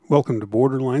Welcome to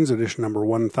Borderlines, edition number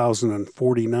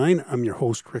 1049. I'm your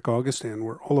host, Rick August, and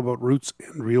we're all about roots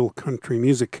and real country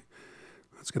music.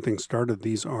 Let's get things started.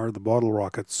 These are the Bottle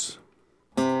Rockets.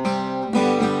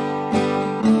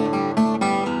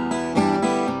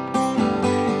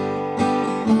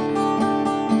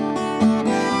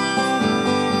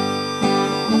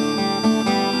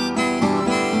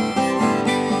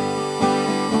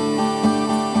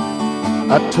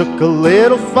 I took a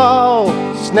little fall,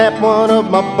 snapped one of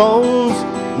my bones.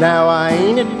 Now I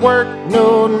ain't at work,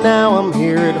 no, now I'm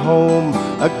here at home.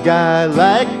 A guy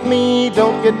like me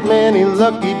don't get many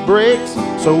lucky breaks,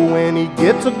 so when he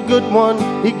gets a good one,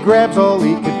 he grabs all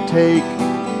he could take.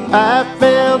 I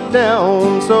fell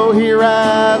down, so here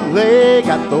I lay.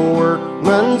 Got the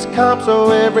workman's comp,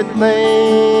 so everything's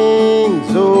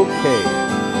okay.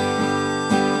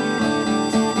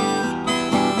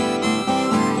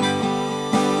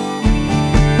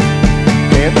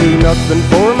 Can't do nothing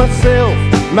for myself,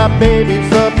 my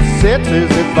baby's upset.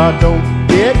 Says if I don't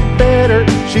get better,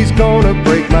 she's gonna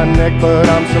break my neck. But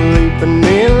I'm sleeping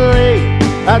in late,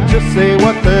 I just say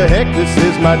what the heck, this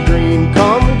is my dream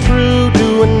come true.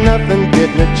 Doing nothing,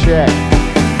 getting a check.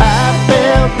 I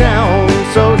fell down,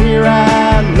 so here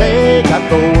I lay. Got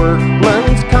the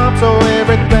workman's comp, so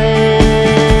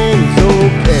everything's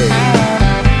okay.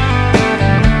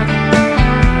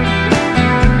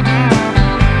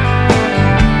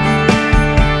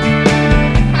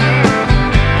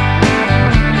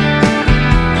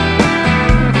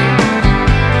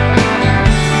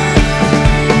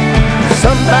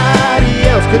 Somebody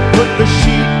else could put the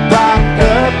sheetrock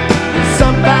up.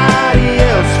 Somebody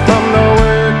else from the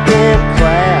working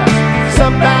class.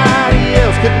 Somebody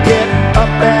else could get up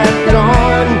at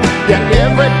dawn. Yeah,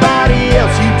 everybody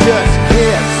else, you just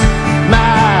kiss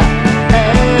my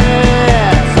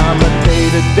ass. I'm a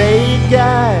day-to-day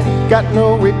guy, got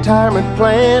no retirement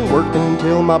plan. Working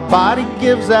till my body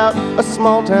gives out, a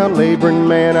small-town laboring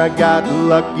man. I got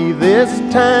lucky this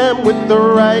time with the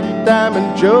right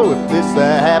Diamond Joe. If this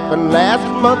happened last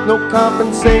month, no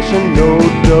compensation, no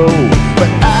dough. But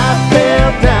I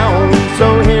fell down,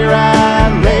 so here I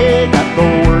lay. Got the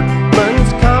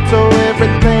workman's comp, so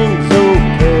everything's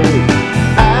okay.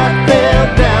 I fell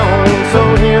down, so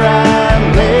here I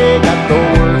lay. Got the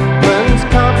workman's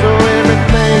comp, so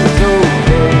everything's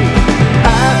okay. I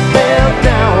fell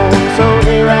down, so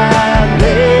here I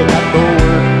lay. Got the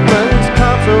workman's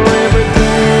comp, so everything's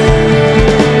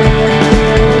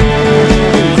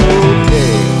okay.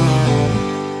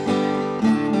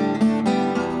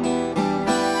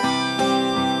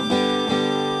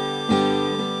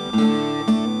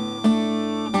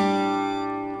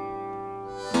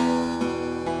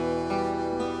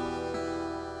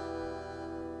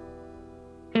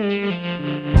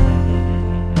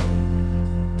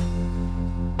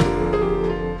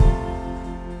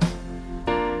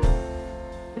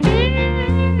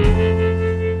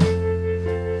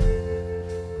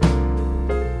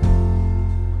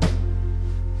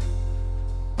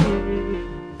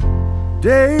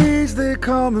 Days they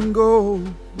come and go,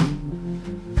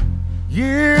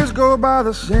 years go by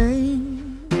the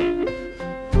same.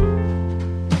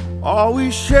 All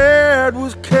we shared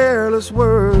was careless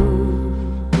words.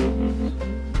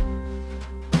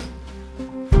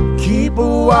 Keep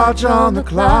a watch on the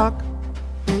clock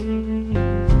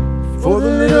for the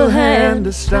little hand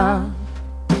to stop.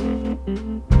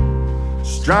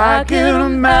 Striking a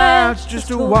match just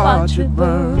to watch it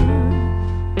burn.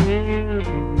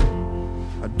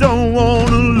 Don't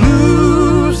wanna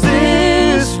lose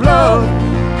this love.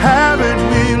 Haven't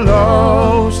we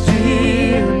lost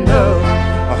enough?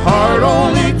 A heart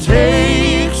only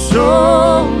takes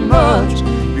so much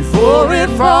before it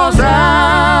falls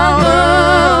out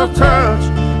of touch.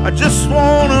 I just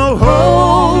wanna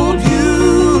hold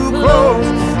you close.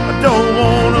 I don't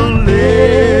wanna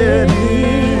let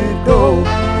it go.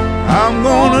 I'm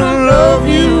gonna love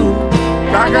you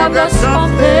like I've got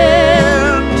something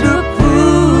to prove.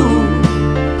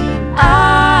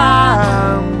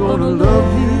 I'm gonna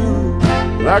love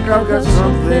you like I've got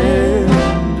something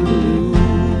to lose.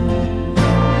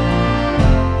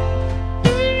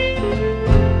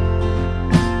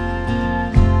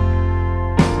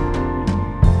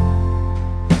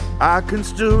 I can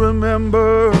still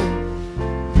remember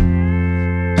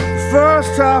the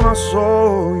first time I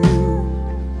saw you.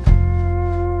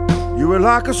 You were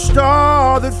like a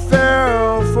star that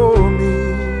fell for me.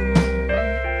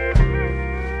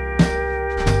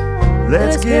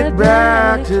 Let's get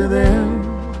back to them,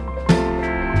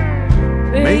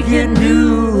 make it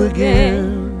new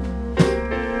again.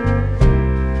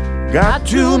 Got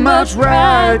too much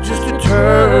right just to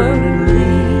turn and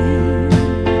leave.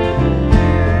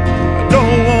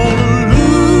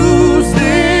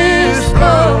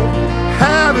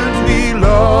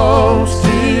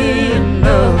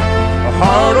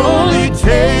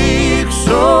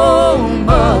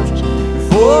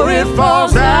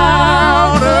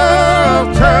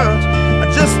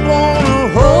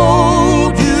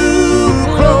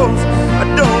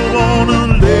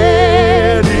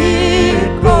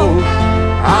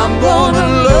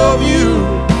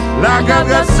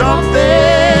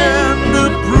 something to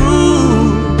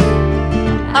prove.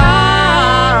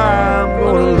 I'm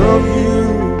gonna love you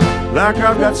like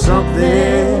I've got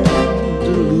something to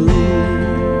lose.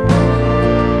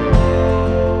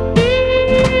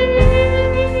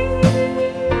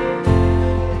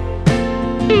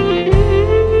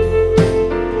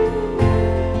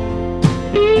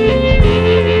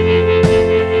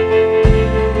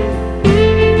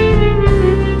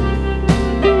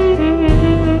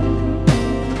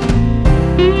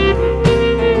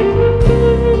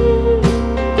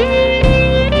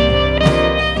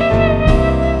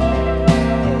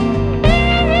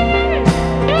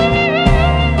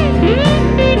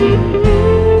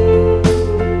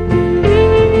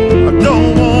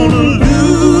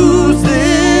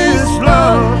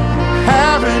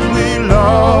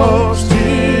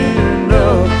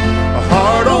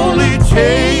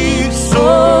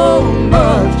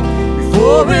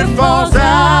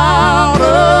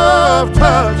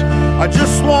 I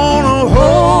just wanna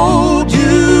hold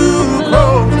you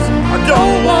close. I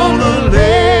don't wanna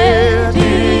let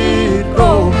it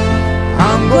go.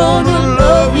 I'm gonna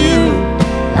love you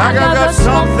like I got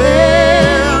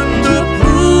something to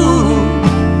prove.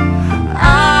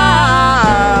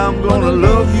 I'm gonna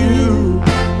love you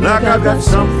like I got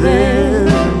something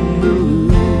to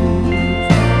lose.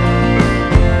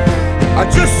 I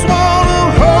just wanna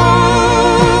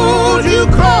hold you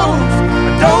close.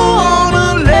 I don't wanna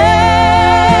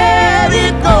let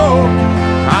it go.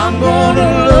 I'm gonna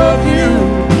love you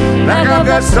like I've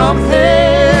got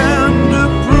something to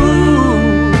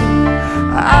prove.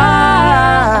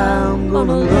 I'm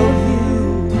gonna love you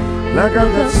like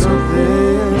I've got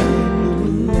something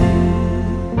to lose.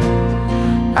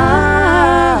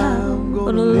 I'm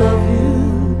gonna love you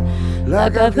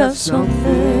like I've got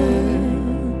something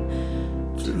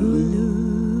to lose.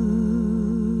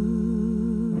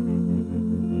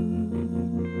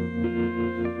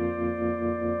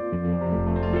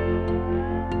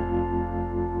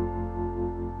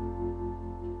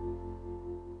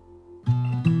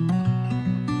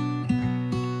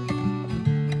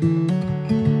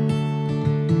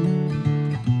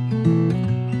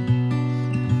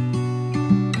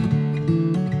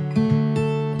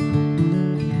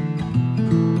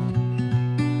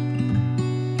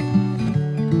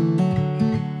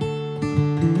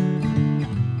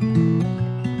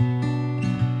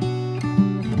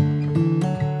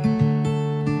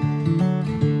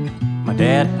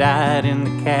 Dad died in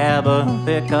the cab of a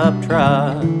pickup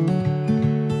truck.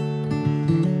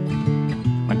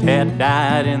 My dad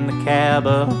died in the cab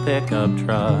of a pickup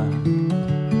truck.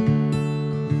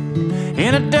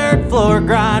 In a dirt floor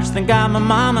garage, thank God my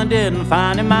mama didn't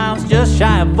find him. I was just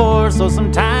shy of 4, so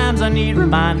sometimes I need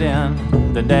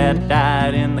reminding that Dad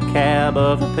died in the cab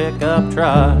of a pickup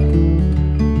truck.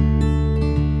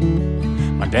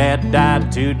 My dad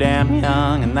died too damn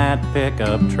young in that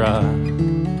pickup truck.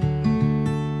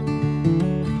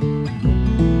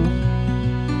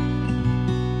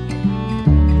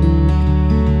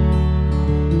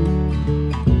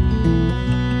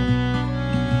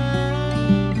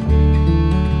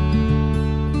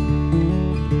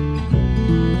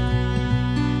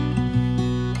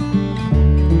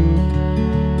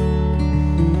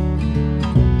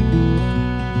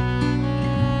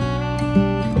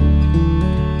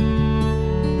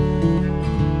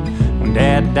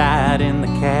 Died in the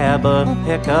cab of a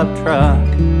pickup truck.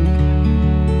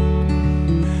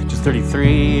 Just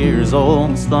 33 years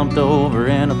old, slumped over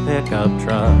in a pickup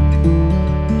truck.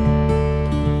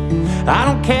 I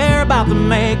don't care about the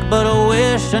make, but I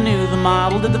wish I knew the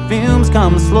model. Did the fumes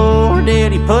come slow, or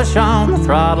did he push on the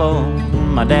throttle?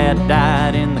 My dad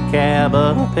died in the cab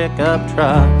of a pickup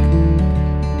truck.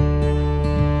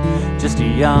 Just a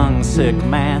young, sick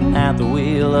man at the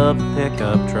wheel of a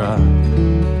pickup truck.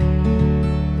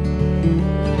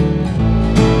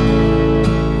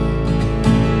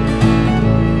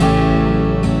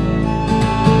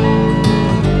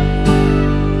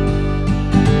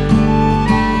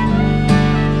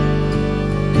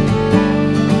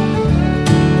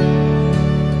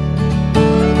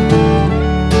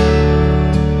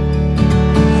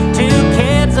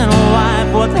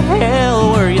 What the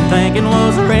hell were you thinking?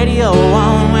 Was the radio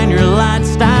on when your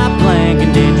lights stopped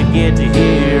blinking? Did you get to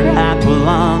hear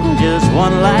Aqualung just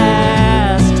one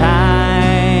last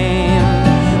time?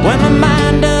 When my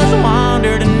mind does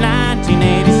wander to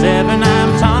 1987,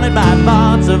 I'm taunted by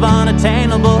thoughts of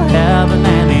unattainable heaven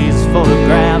and these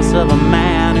photographs of a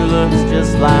man who looks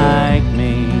just like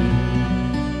me.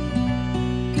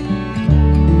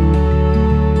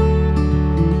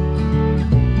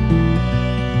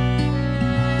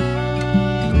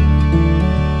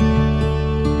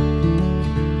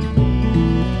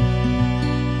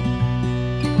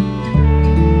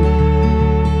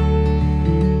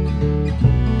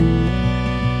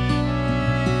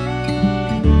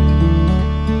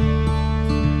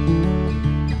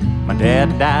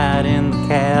 died in the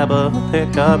cab of a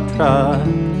pickup truck.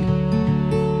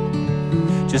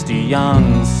 Just a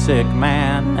young, sick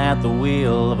man at the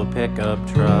wheel of a pickup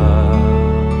truck.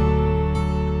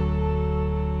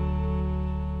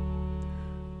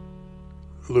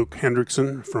 Luke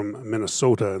Hendrickson from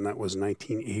Minnesota, and that was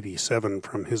 1987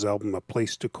 from his album A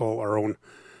Place to Call Our Own.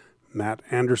 Matt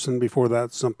Anderson before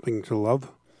that, Something to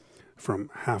Love from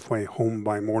Halfway Home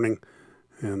by Morning,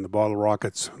 and the Bottle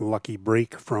Rockets, Lucky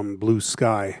Break from Blue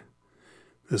Sky.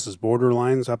 This is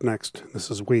Borderlines. Up next,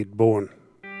 this is Wade Bowen.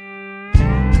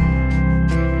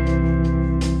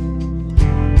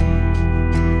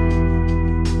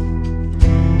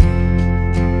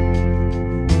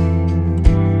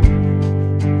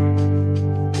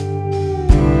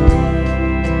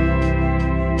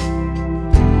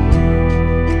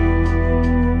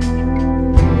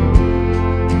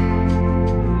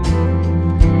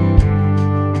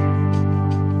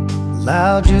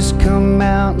 I'll just come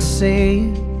out and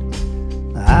say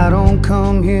I don't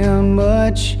come here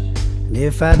much, and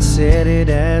if I'd said it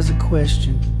as a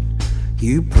question,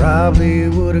 you probably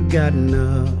would have gotten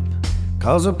up.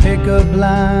 'Cause a pickup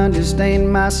line just ain't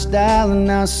my style,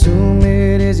 and I assume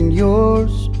it isn't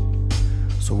yours.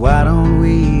 So why don't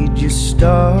we just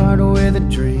start with a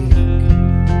drink?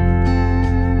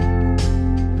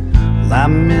 Well,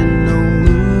 I'm in no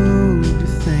mood to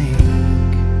think.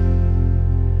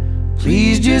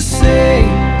 Please just say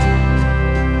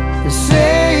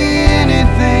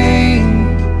anything.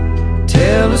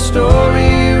 Tell a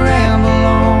story, ramble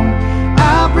on.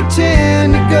 I'll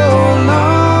pretend to go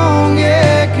along,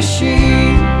 yeah, 'cause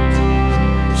she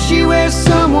wears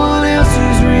someone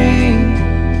else's ring.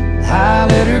 I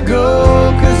let her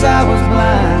go 'cause I was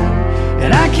blind,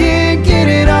 and I can't get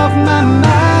it off my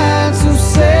mind, so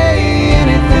say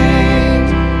anything.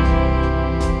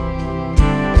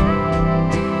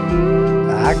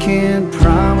 I can't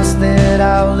promise that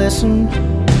I'll listen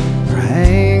or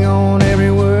hang on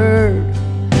every word,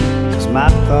 'cause my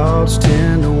thoughts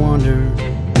tend to wander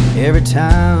every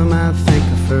time I think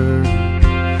of her.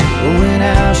 But when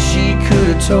how she could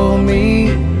have told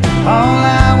me all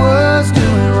I was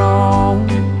doing wrong.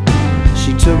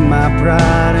 She took my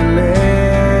pride and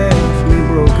left me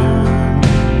broken,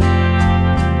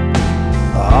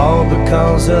 all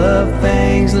because of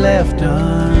things left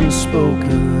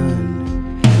unspoken.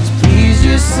 So please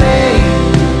just say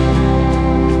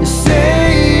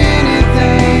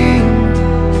anything.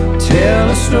 Tell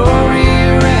a story,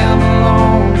 ramble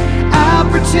on. I'll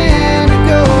pretend to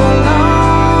go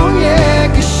along, yeah,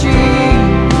 'cause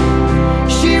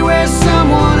she wears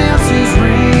someone else's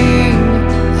ring.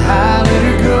 I let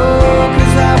her go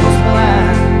 'cause I was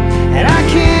blind, and I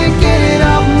can't get it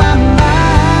off my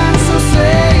mind, so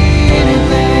say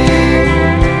anything.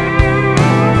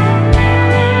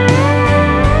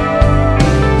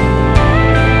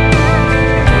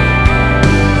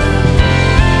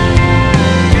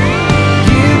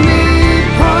 Give me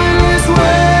pointless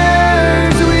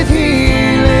words with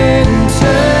healing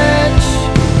touch.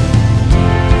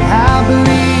 I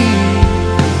believe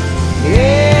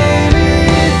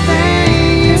anything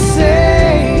you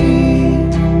say.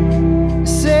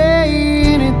 Say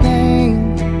anything.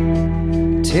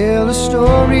 Tell a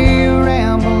story,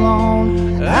 ramble on.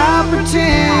 I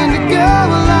pretend to go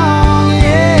along,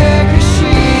 yeah, 'cause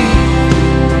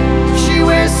she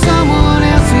wears someone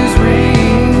else's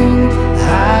ring.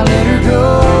 I let her go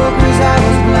 'cause I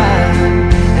was blind,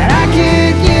 and I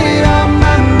can't get it off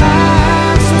my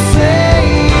mind, so say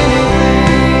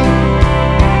anything.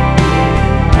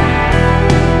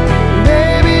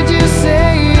 Baby, just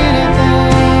say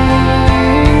anything.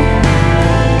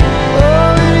 Oh,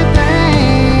 anything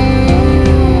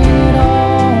at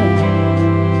all.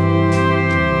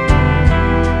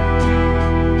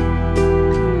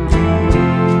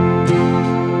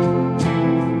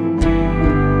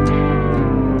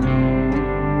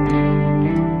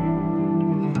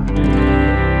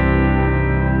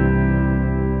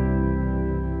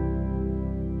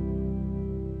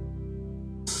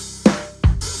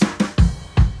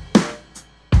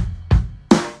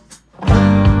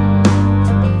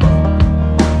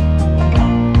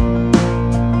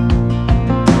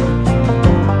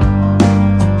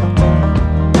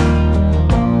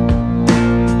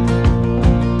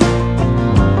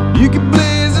 You could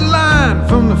blaze a line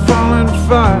from the falling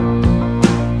fire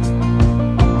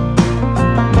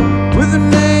with a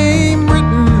name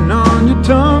written on your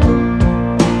tongue.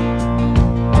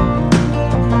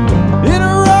 In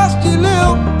a rusty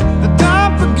lip that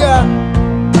time forgot,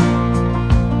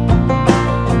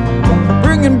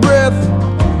 bringing breath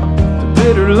to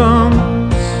bitter lungs.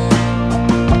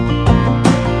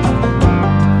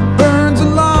 Burns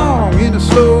along in a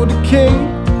slow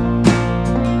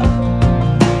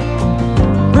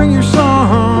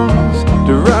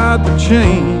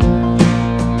change.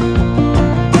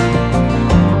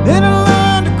 In a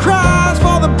land that cries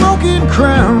for the broken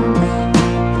crown,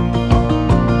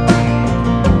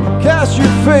 cast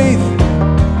your faith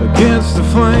against the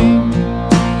flame.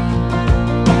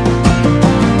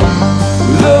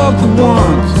 Love the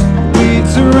ones we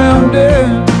surrounded.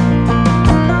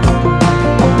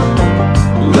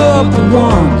 Love the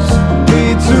ones we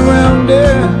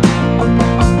surrounded.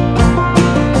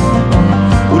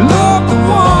 We love the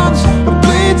ones who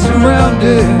bleed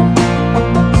surrounded.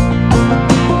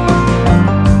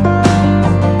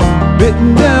 Bitten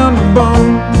down the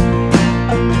bone.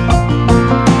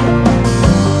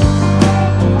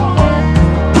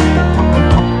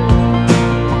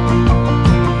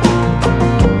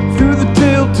 Through the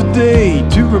tail today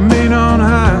to remain on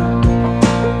high.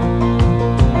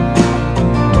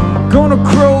 Gonna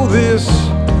crow this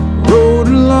road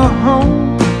along.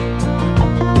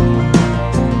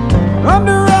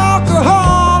 Under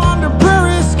alcohol, under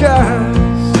prairie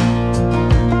skies,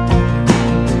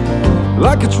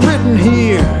 like it's written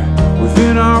here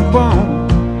within our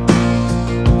bones.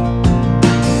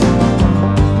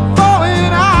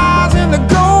 Falling eyes and the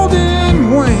golden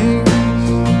wings.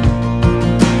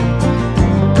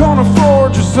 Gonna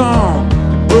forge a song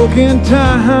in broken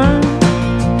time.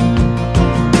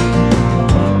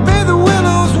 May the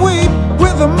willows weep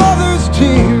with a mother's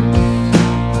tears.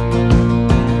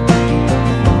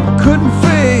 Couldn't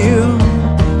fail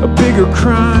a bigger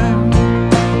crime.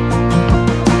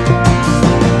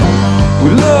 We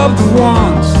love the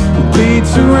ones who bleed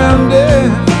surrounded.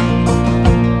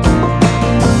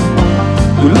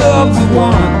 We love the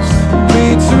ones who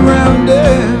bleed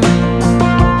surrounded.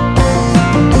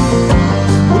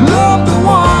 We love the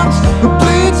ones who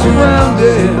bleed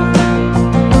surrounded.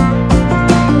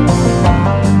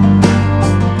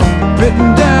 Bitten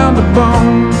down the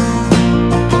bone.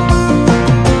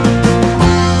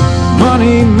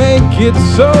 Money make it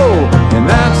so, and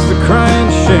that's the crying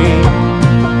shame.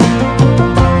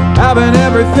 Having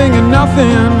everything and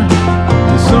nothing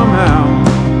is somehow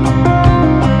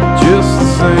just the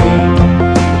same.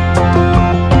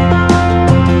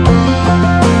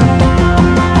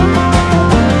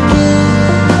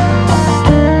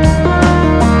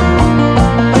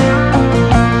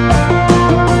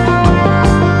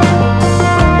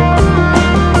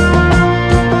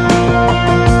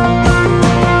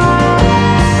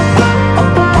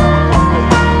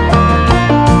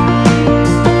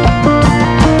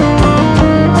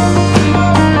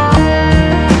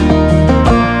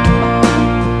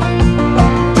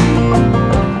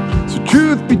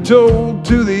 Told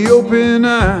to the open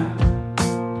eye,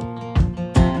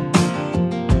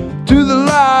 to the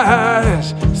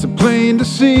lies so plain to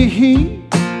see.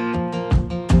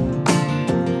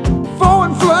 Foe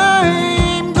and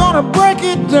flame, gonna break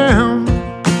it down.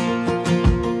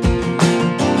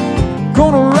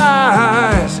 Gonna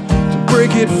rise to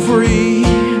break it free.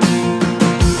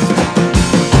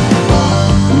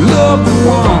 Love the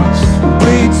ones who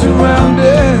bleed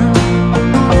surrounded.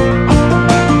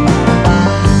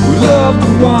 Love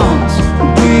the ones who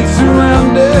bleed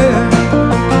surrounded.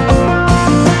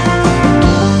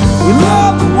 We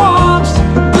love the ones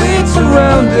who bleed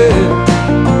surrounded.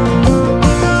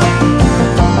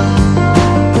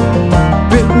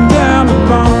 Bitten down the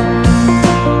bone.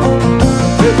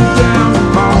 Bitten down the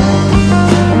bone.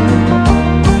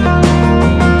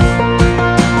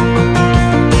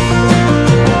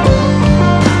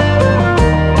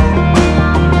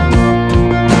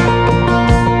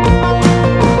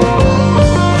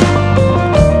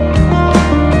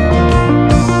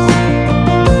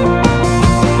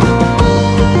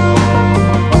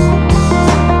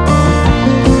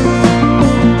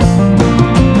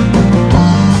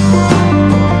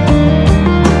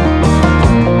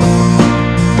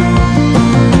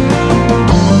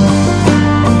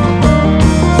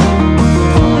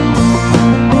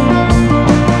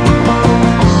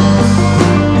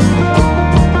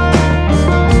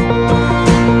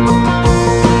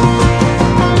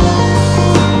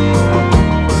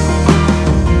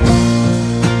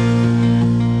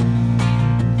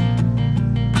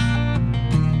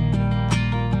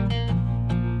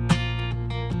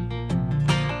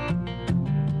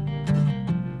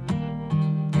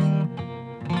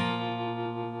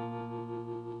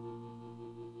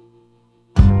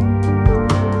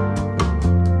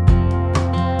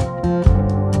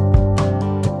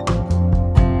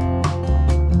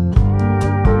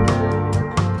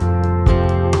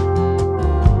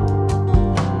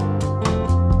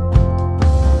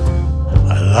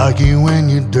 like you in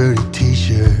your dirty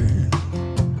t-shirt.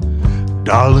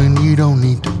 Darling, you don't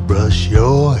need to brush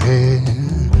your hair.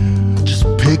 Just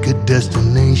pick a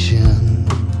destination.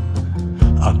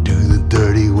 I'll do the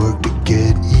dirty work to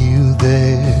get you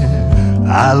there.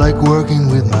 I like working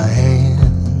with my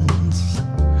hands.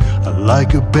 I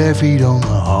like your bare feet on the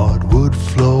hardwood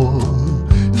floor.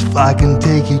 If I can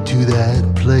take you to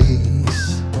that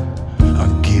place,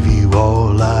 I'll give you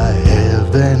all I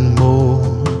have and more.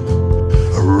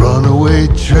 A runaway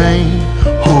train,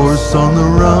 horse on the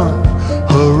run,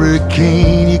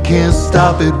 hurricane, you can't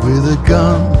stop it with a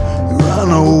gun. There are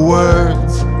no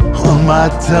words on my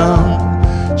tongue,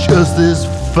 just this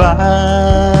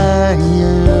fire,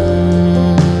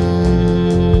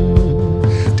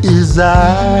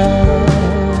 desire,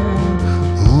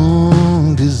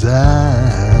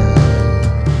 desire.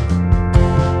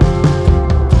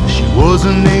 She was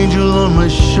an angel on my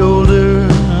shoulder,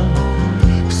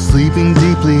 sleeping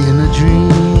deeply in a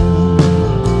dream.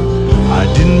 I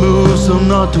didn't move so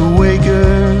not to wake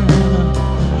her,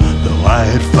 though I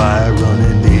had fire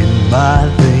running in my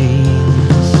veins.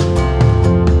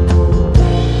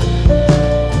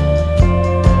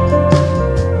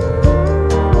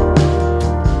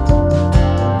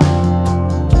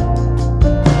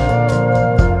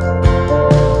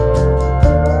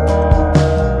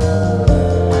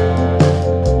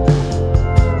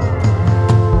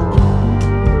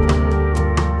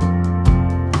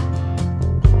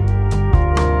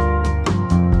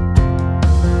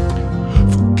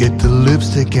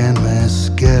 Lipstick and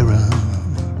mascara,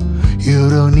 you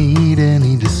don't need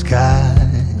any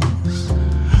disguise.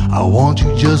 I want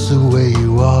you just the way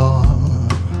you are.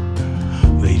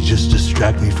 They just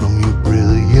distract me from your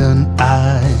brilliant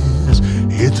eyes.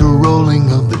 It's a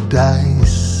rolling of the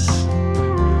dice,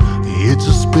 it's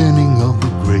a spinning of the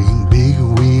great big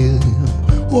wheel.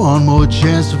 One more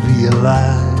chance to be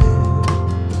alive,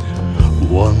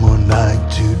 one more night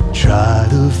to try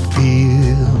to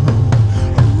feel.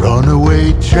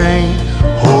 Runaway train,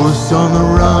 horse on the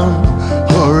run,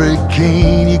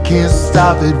 hurricane, you can't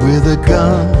stop it with a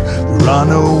gun. There are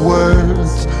no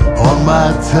words on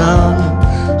my tongue,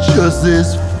 just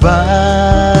this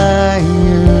fire,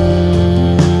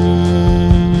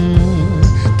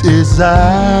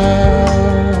 desire,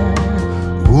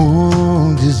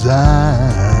 oh, desire,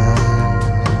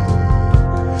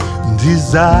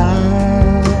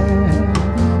 desire,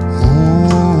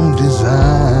 oh,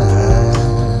 desire.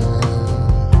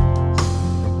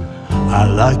 I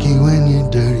like you in your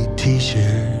dirty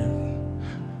t-shirt.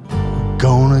 We're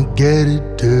gonna get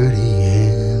it dirty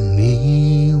anyway.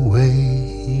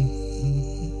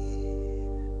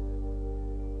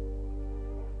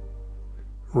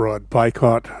 Rod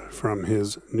Picott from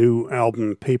his new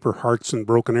album Paper Hearts and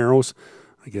Broken Arrows.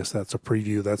 I guess that's a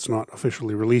preview. That's not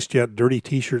officially released yet. Dirty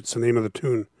T-shirt's the name of the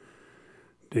tune.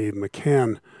 Dave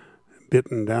McCann,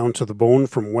 Bitten Down to the Bone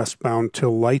from Westbound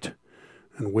Till Light.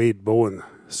 And Wade Bowen,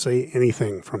 Say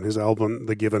Anything from his album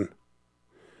The Given.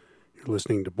 You're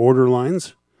listening to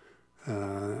Borderlines.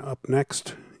 Up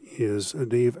next is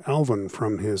Dave Alvin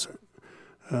from his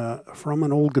From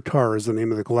an Old Guitar is the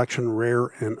name of the collection, Rare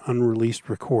and Unreleased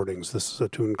Recordings. This is a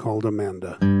tune called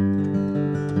Amanda.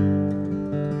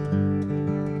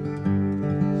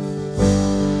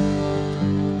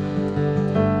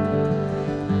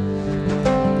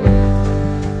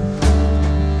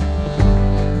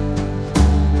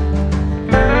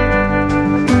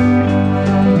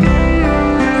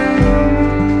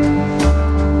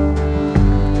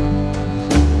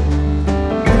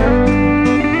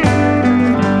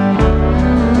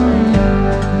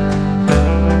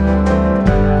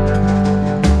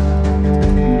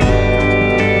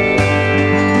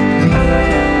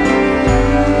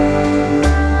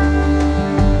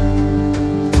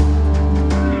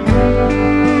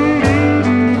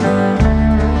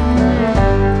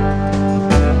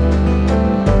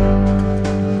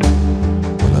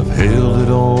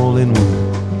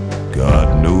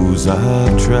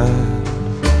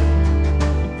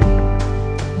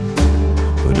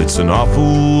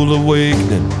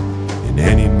 Awakening in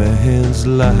any man's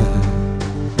life,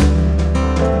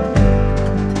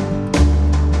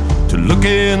 to look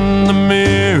in the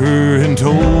mirror in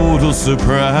total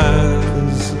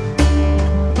surprise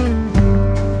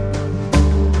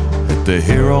at the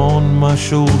hair on my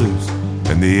shoulders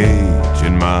and the age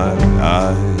in my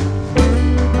eyes.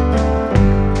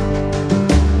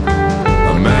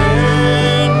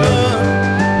 Amanda,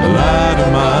 the light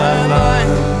of my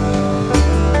life,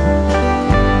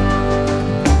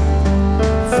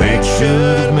 fate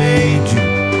should have made you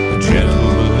a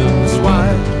gentleman's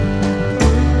wife.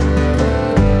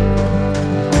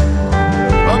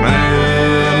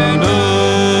 Amanda,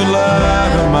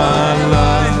 light of my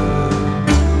life,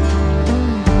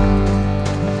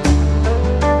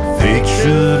 fate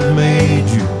should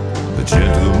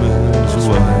his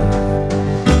wife.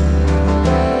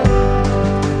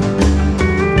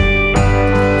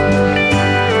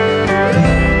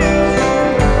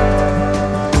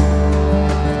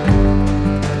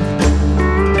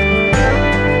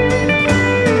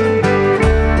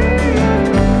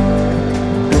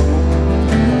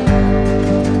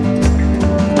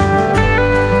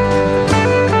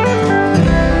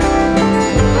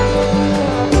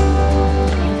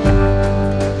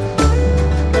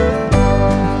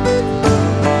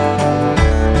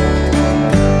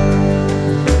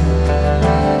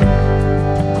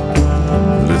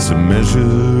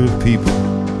 People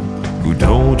who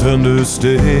don't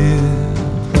understand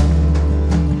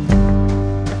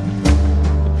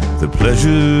the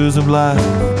pleasures of life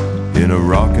in a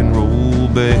rock and roll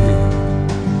band.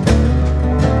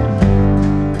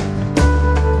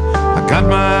 I got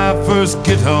my first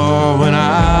guitar when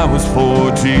I was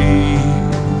 14,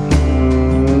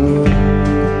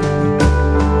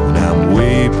 and I'm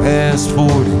way past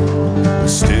 40, but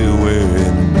still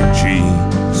wearing jeans.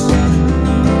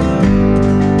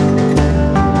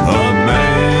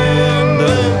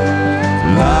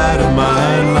 Light of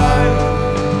my life,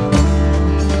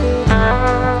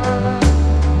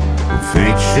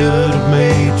 fate should have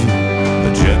made you a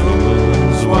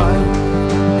gentleman's wife.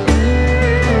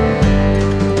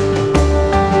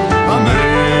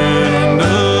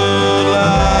 Amanda,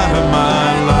 light of my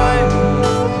life,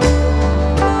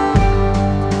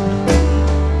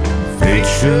 fate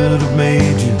should have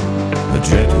made you a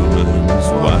gentleman's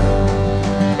wife.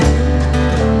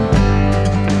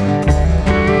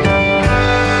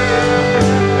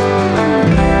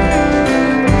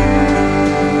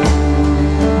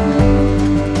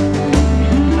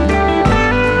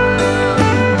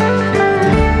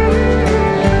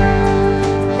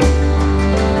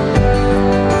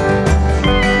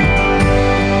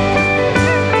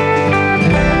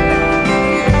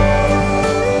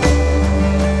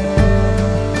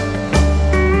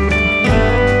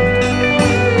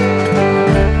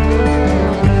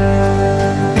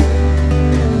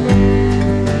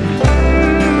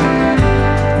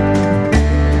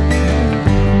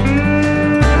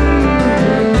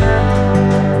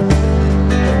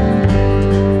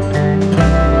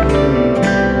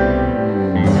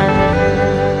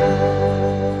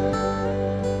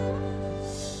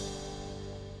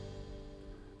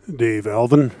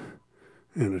 Alvin,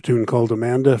 and a tune called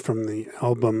Amanda from the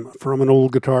album From an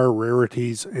Old Guitar,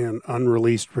 Rarities and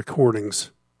Unreleased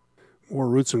Recordings. More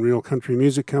roots and real country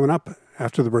music coming up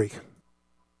after the break.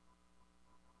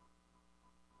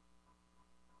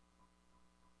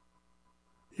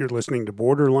 You're listening to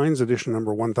Borderlines, edition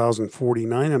number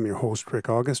 1049. I'm your host, Rick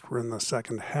August. We're in the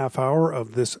second half hour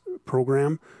of this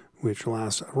program, which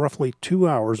lasts roughly 2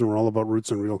 hours, and we're all about roots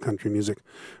and real country music.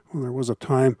 Well, there was a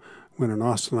time when an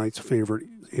Austinite's favorite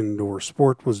indoor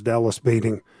sport was Dallas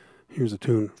baiting. Here's a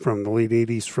tune from the late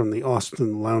 80s from the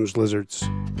Austin Lounge Lizards.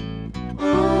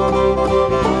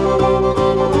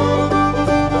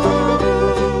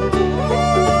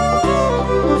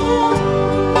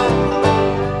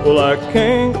 Well, I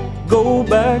can't go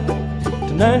back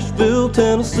to Nashville,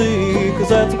 Tennessee, 'cause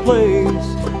that's a place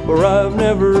where I've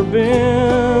never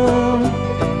been.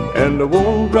 And I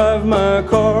won't drive my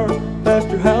car past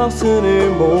your house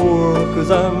anymore,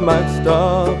 'cause I might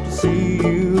stop to see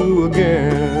you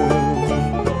again.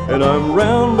 And I'm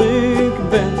roundly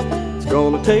convinced it's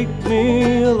gonna take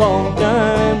me a long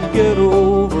time to get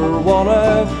over what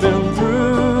I've been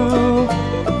through.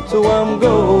 So I'm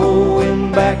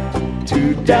going back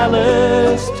to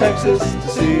Dallas, Texas, to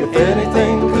see if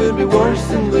anything could be worse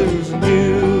than losing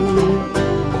you.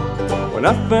 When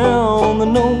I found the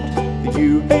note that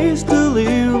you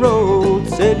hastily wrote,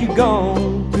 said you'd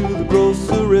gone to the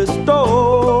grocery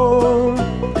store,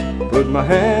 put my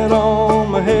hand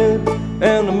on my head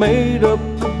and I made up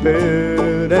the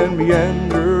bed and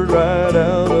meandered right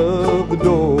out of the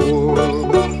door.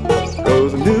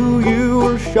 'Cause I knew you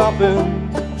were shopping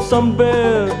for some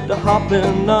bed to hop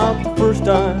in, not the first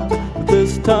time, but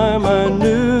this time I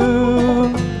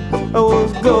knew I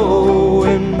was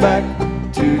going back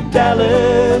to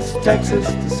Dallas, Texas,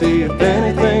 to see if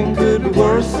anything could be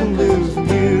worse than losing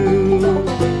you.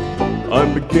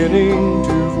 I'm beginning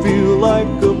to feel like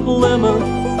a Plymouth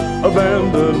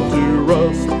abandoned to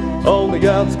rust on the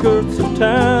outskirts of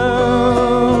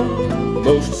town.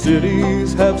 Most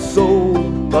cities have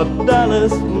sold, but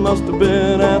Dallas must have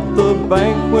been at the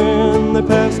bank when they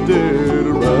passed it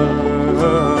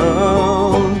around.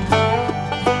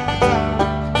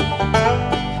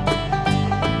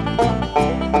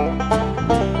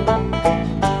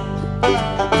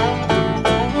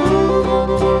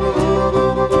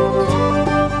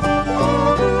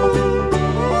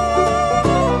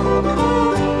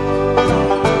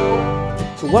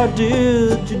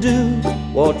 did you do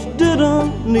what you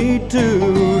didn't need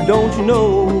to? Don't you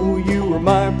know you were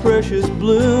my precious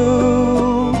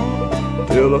bloom?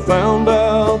 Till I found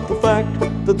out the fact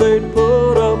that they'd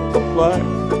put up a plaque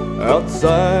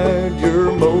outside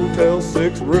your Motel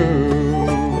 6 room.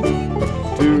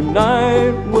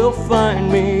 Tonight will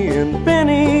find me in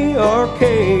Penny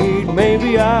Arcade.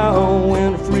 Maybe I'll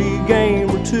win a free game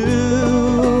or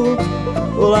two.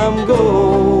 Well, I'm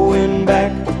going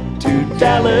back to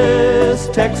Dallas,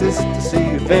 Texas to see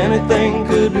if anything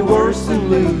could be worse than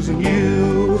losing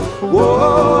you.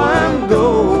 Whoa, I'm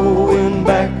going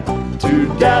back to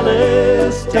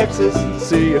Dallas, Texas to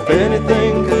see if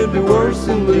anything could be worse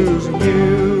than losing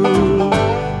you.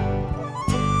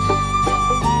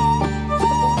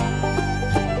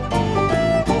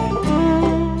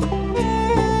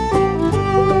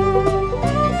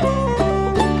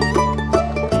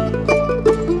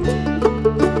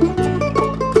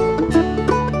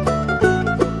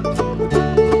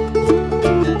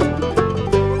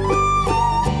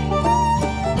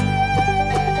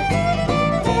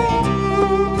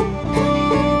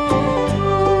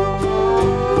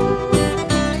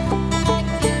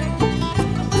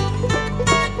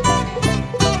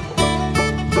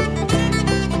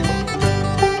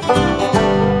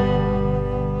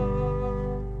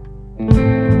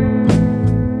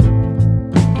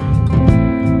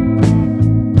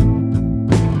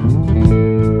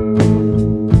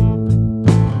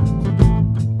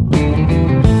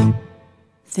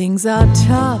 Things are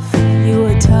tough, you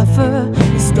were tougher.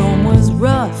 The storm was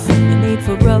rough, you made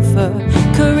for rougher.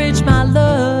 Courage, my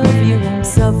love, you won't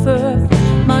suffer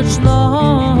much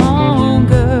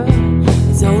longer.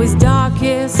 It's always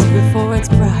darkest before it's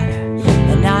brighter.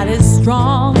 The night is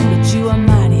strong, but you are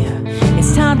mightier.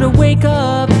 It's time to wake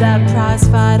up, that prize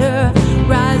fighter.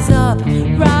 Rise up,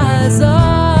 rise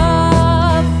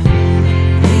up.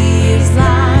 These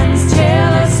lines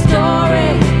tell a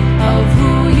story of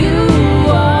who you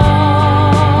are.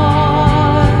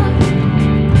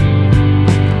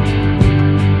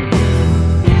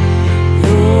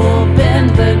 You'll bend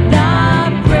but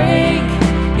not break.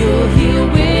 You'll heal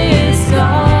with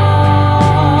scars.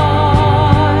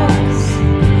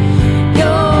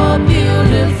 Your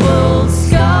beautiful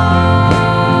scars.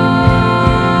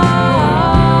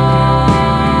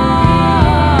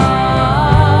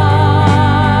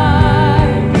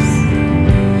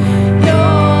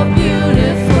 Your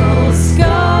beautiful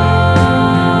scars.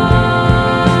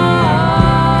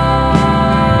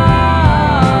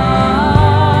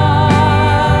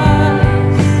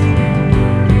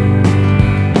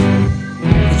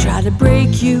 They try to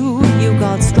break you, you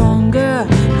got stronger.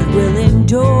 You will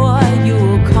endure, you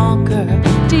will conquer.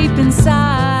 Deep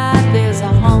inside there's a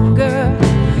hunger,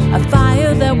 a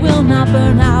fire that will not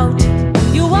burn out.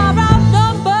 You are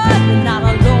outnumbered but not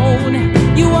alone.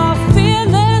 You are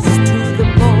fearless to the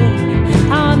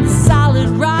bone. On the solid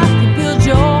rock you build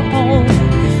your home.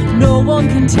 No one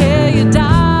can tear you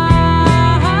down.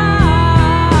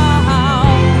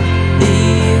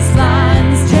 These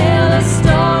lines tell a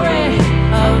story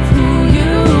of who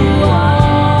you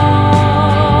are.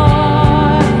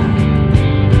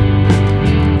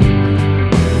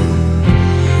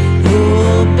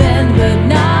 You'll bend but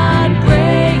not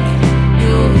break.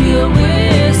 You'll heal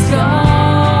with scars.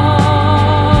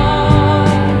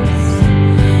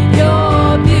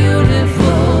 Your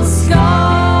beautiful scars.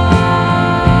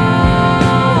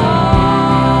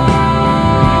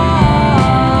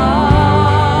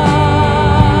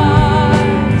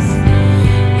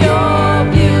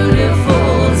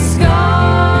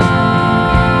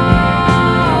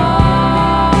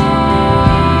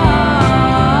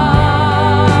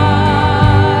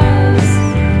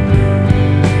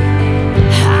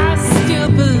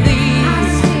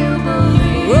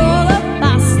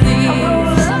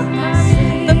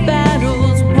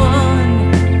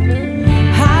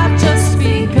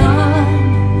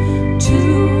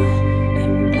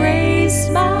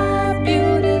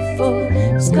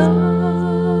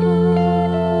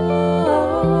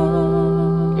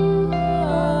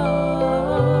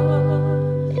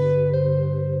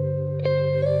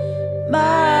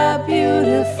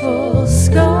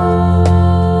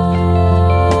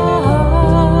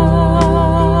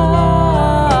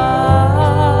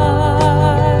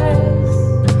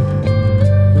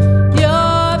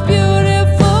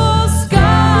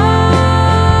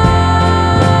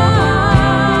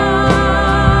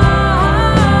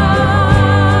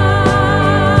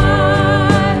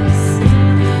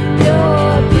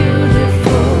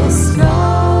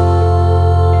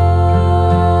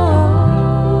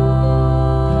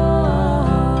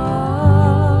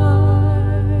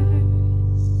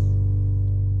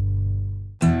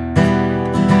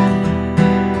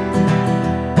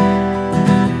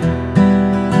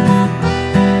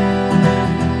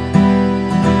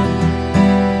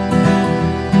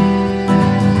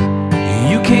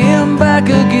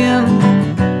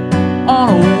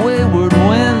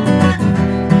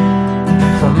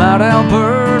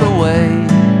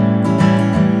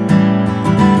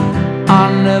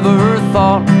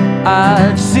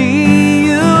 I'd see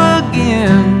you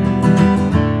again,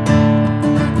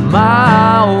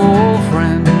 my old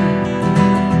friend.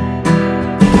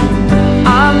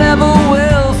 I never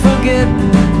will forget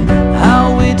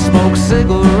how we'd smoke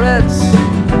cigarettes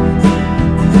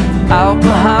out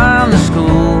behind the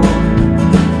school.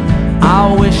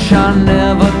 I wish I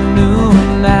never knew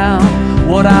now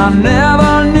what I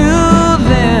never knew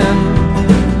then,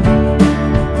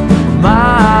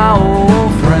 my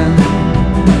old friend,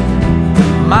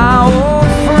 my old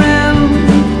friend.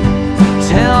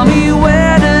 Tell me,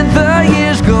 where did the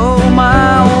years go,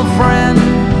 my old friend?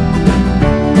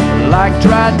 Like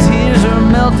dry tears or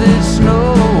melted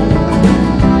snow,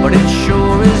 but it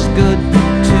sure is good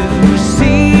to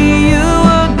see you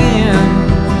again,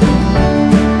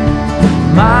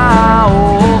 my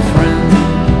old friend.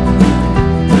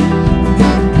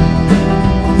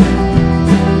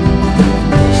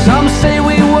 Some say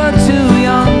we were too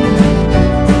young.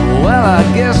 Well, I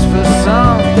guess for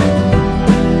some,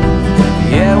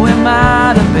 yeah, we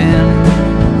might have been.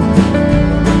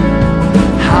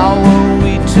 How were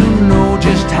we to know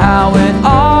just how it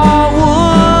all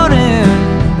would end,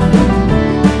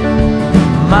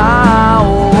 my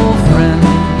old friend,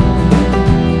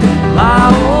 my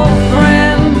old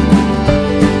friend?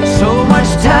 So much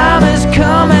time has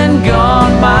come and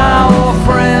gone, my old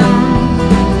friend,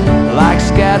 like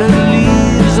scattered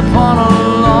leaves upon a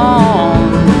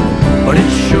lawn. But it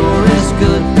sure is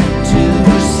good to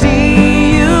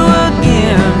see you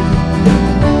again,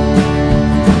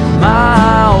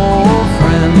 my old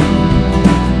friend.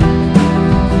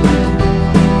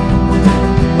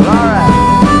 Well, all right.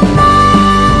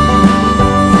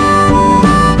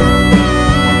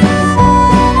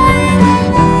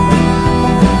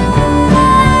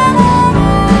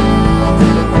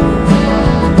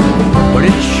 But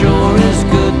it sure is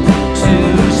good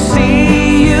to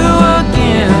see you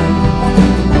again,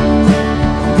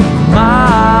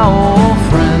 my old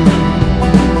friend.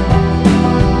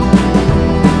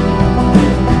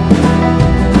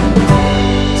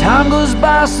 Time goes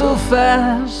by so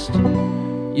fast,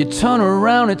 you turn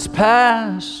around, it's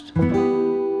past.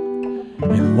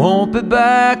 It won't be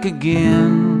back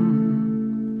again.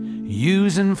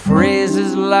 Using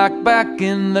phrases like back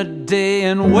in the day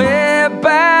and way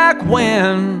back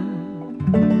when,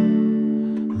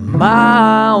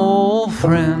 my old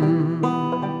friend,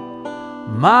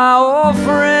 my old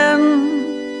friend.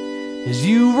 As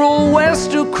you roll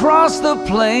west across the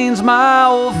plains, my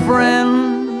old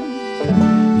friend,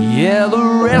 yeah, the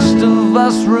rest of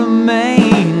us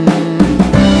remain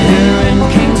here in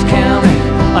Kings County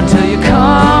until you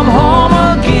come home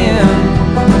again,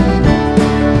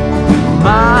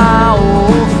 my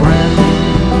old friend.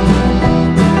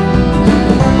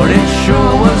 But it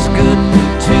sure was good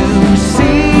to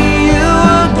see you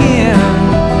again,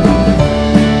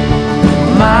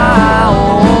 my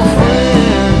old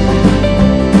friend,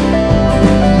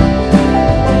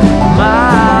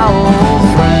 my old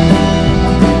friend,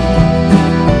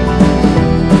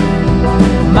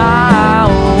 my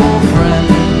old friend.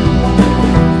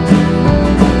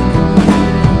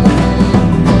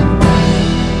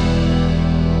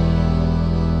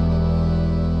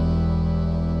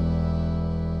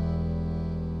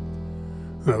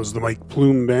 That was the Mike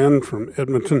Plume Band from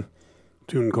Edmonton, a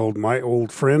tune called My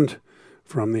Old Friend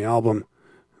from the album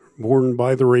Born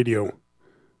by the Radio.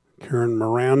 Karen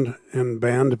Morand and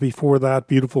band before that,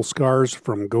 Beautiful Scars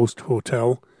from Ghost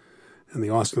Hotel. And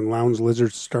the Austin Lounge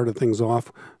Lizards started things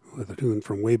off with a tune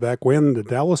from way back when, to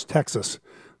Dallas, Texas.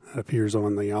 That appears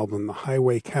on the album The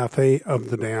Highway Café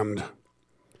of the Damned.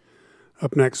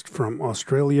 Up next from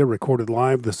Australia, recorded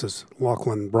live, this is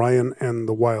Lachlan, Bryan and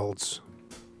the Wilds.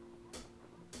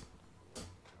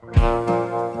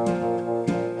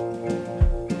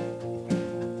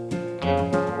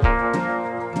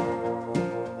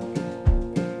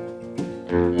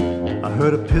 I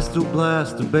heard a pistol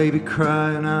blast, a baby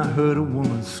cry, and I heard a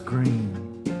woman scream.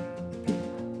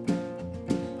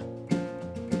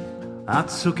 I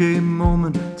took a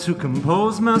moment to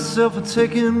compose myself and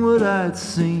take in what I had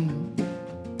seen.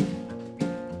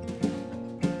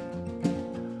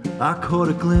 I caught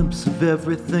a glimpse of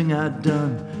everything I'd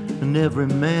done and every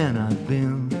man I'd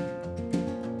been.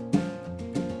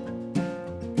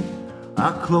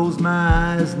 I closed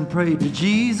my eyes and prayed to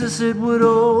Jesus it would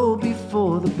all be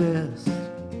for the best.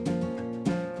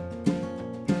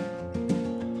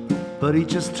 But he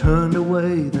just turned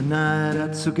away the night I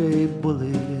took a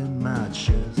bullet in my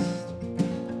chest.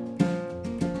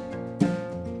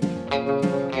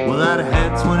 Well, I'd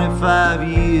had 25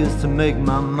 years to make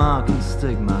my mark and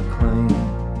stake my claim.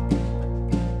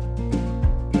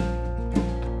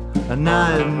 And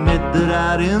I admit that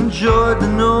I'd enjoyed the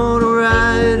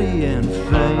notoriety and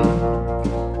fame.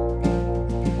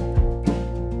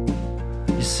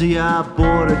 You see, I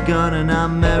bought a gun and I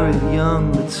married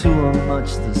young, the two are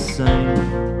much the same.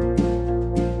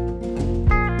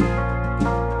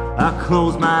 I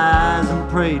closed my eyes and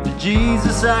prayed to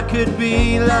Jesus I could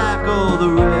be like all the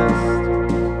rest.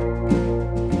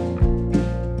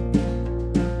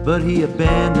 But he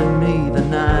abandoned me the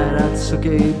night I took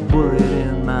a bullet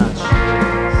in my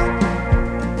chest.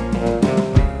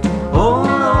 Oh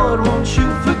Lord, won't you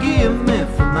forgive me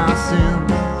for my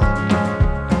sins?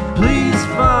 Please,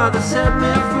 Father, set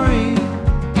me free.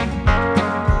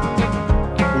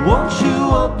 Won't you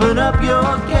open up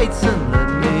your gates and let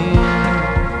me in?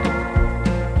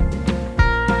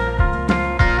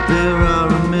 There are a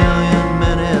million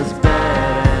men as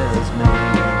bad as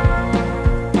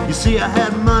me. You see, I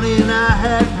had money and I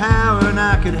had power and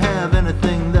I could have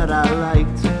anything that I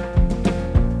liked.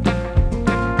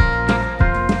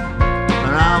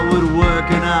 And I would work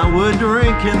and I would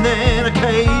drink and then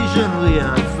occasionally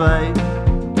I'd fight.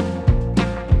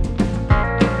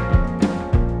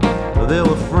 Well, there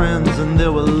were friends and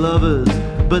there were lovers,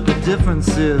 but the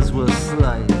differences were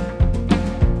slight.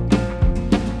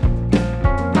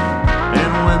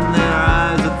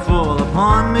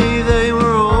 On me, they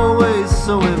were always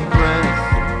so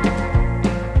impressed.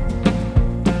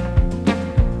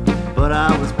 But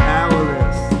I was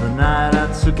powerless the night I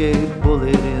took a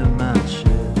bullet in my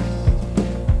chest.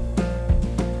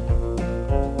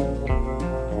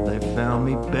 They found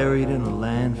me buried in a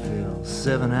landfill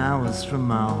 7 hours from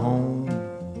my home.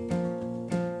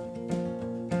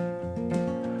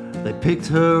 They picked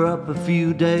her up a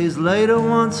few days later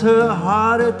once her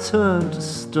heart had turned to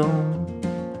stone.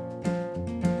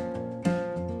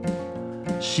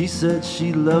 She said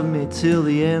she loved me till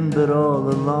the end, but all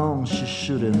along she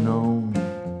should have known.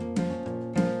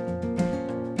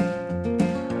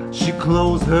 She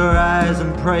closed her eyes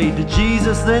and prayed to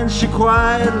Jesus, then she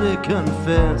quietly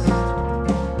confessed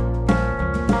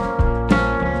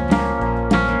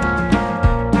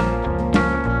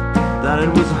that it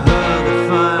was her that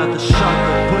fired the shot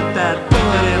that put that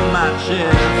bullet in my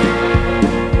chest.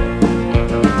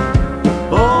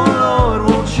 Oh Lord,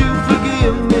 won't you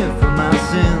forgive me for my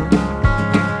sin?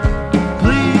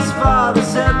 Please, Father,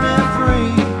 set me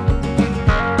free.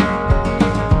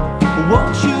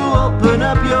 Won't you open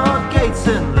up your gates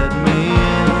and let me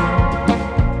in?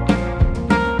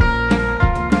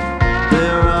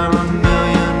 There are a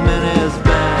million men as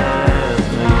bad as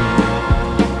me.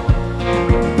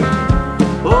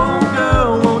 Oh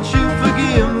girl, won't you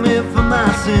forgive me for my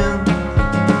sin?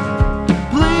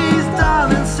 Please,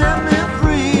 darling, set me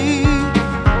free.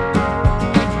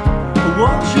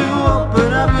 Won't you open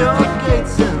up your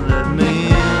gates and let me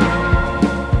in?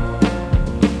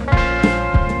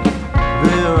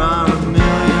 There are a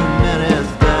million men as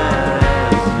bad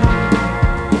as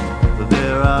me.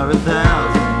 There are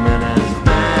 1,000 men as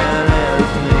bad as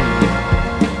me.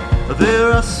 There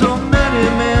are so many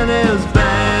men as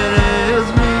bad as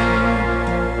me.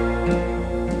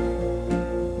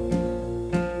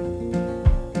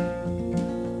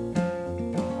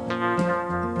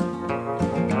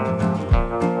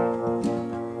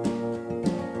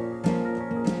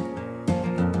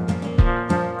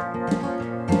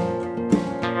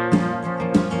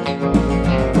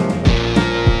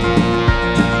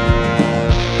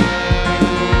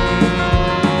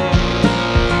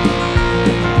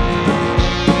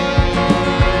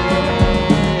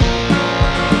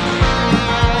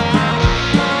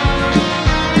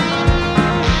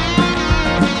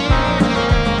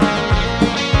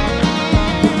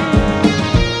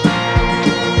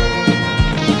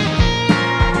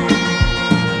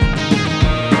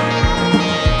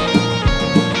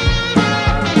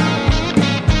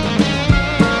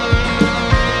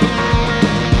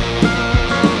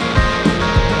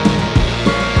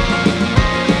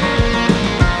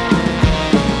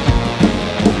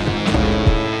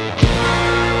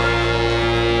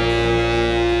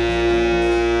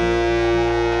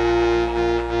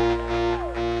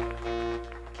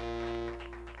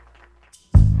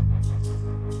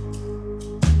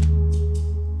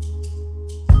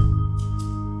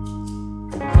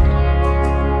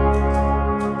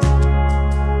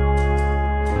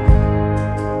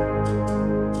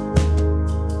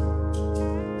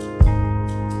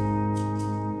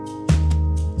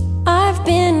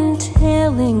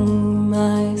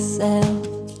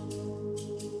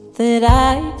 that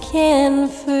I can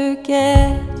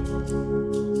forget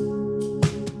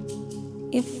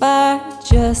if I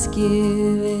just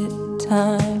give it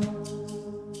time.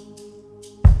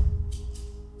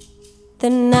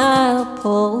 then I'll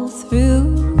pull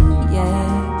through,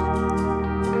 yeah.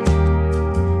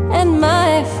 And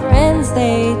my friends,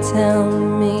 they tell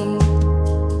me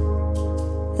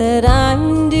that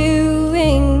I'm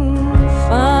doing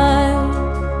fine.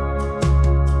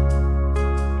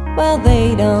 Well,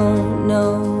 they don't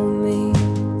know me,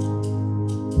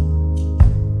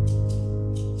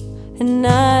 and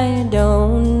I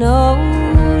don't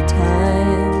know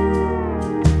time.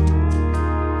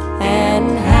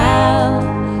 And how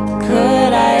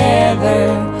could I ever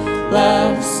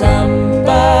love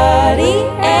somebody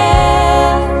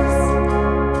else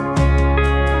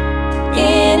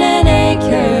in an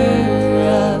acre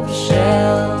of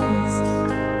shells?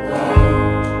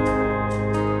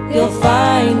 You'll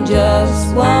find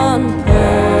just one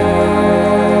pearl.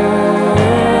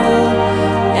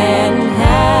 And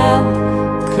how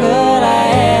could I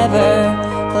ever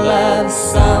love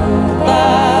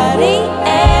somebody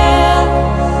else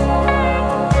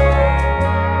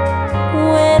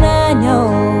when I know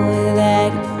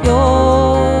that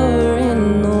you're in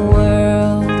the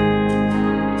world?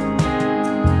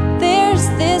 There's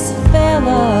this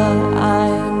fella I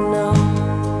know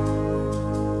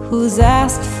who's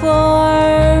asked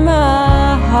for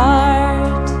my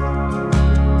heart,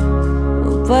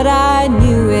 but I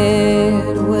knew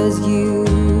it was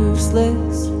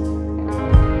useless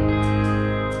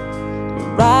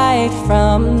right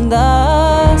from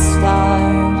the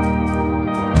start.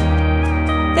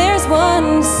 There's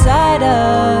one side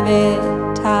of it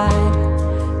tied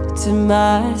to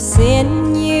my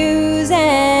sinews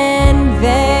and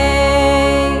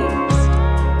veins,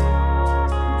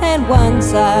 and one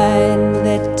side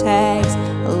that tags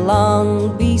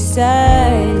along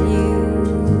beside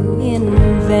you in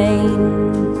vain.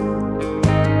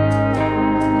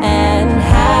 And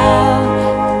how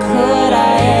could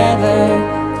I ever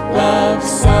love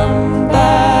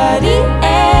somebody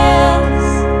else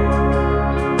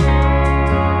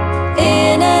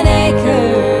in an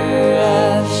acre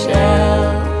of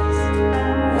shells?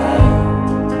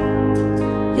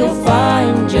 You'll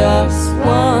find just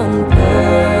one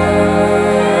pearl.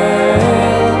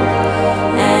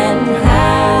 And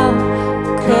how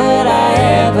could I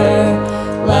ever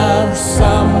love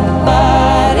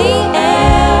somebody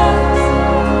else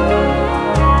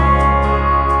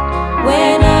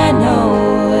when I know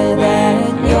that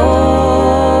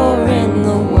you're in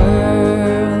the world?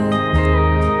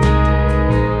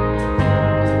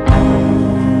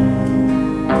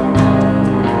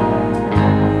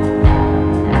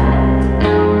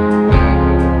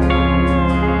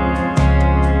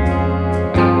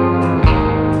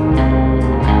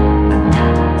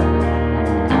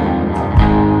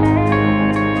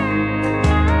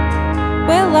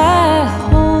 Well, I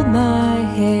hold my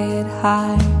head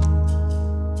high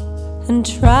and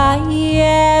try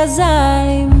as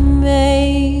I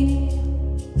may,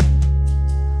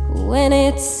 when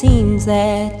it seems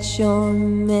that your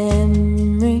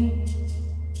memory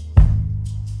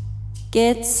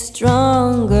gets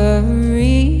stronger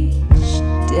each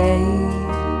day.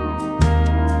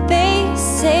 They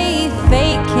say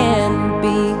fate can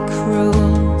be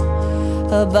cruel,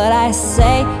 but I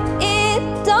say it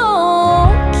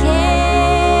don't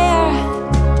care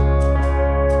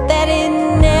that it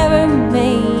never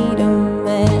made a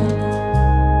man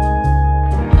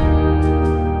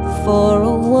for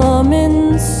a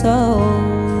woman so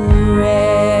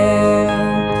rare.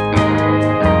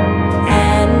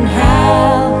 And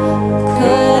how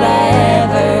could I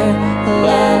ever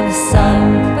love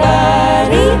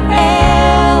somebody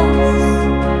else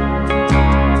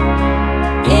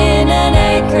in an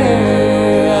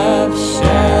acre of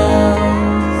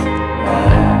shells?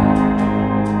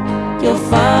 You'll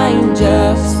find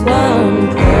just one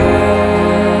pearl.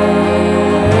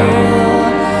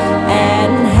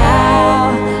 And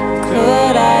how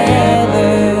could I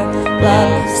ever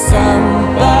love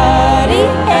somebody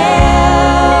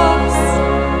else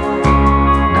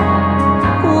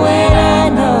when I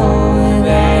know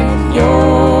that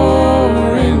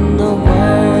you're in the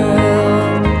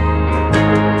world?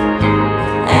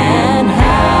 And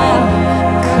how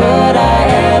could I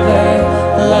ever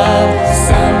love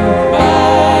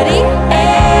somebody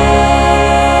else?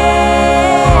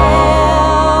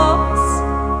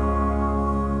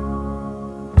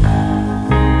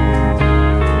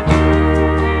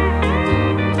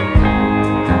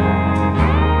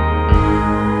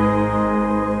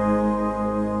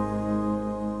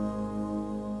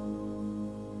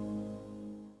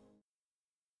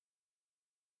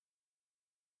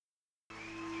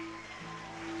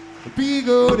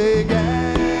 Pico de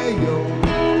Gallo,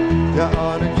 you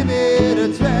ought to give it a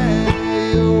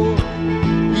try, yo.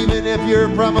 Even if you're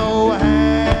from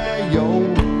Ohio,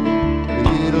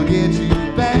 it'll get you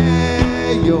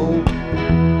back, yo.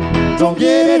 Don't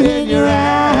get it in your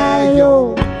eye,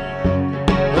 yo,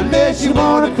 unless you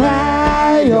wanna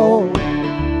cry, yo.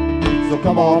 So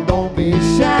come on, don't be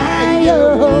shy,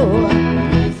 yo.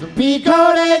 It's a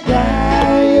Pico de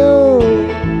Gallo.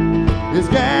 It's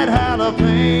got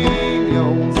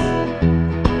jalapenos.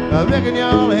 I reckon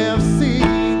y'all have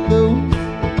seen those.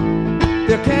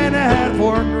 They're kinda hot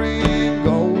for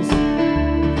gringos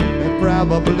and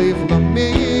probably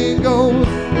flamingos.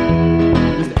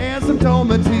 Just add some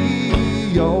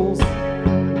tomatillos,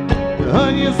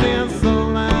 onions and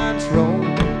cilantro,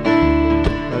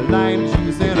 lime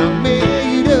juice and a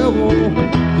tomato.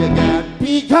 You got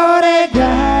Pico de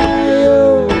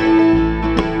Gallo,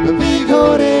 the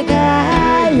Pico de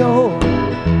Gallo.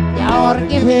 You ought to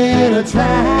give it a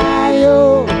try,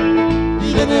 yo.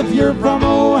 Even if you're from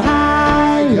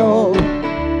Ohio,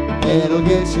 it'll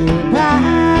get you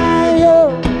by,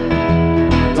 yo.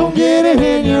 Don't get it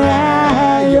in your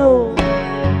eye, yo,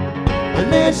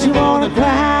 unless you wanna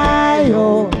cry,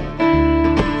 yo.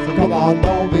 So come on,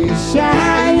 don't be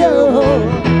shy, yo.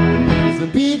 It's a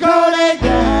Pico de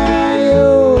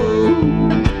Gallo.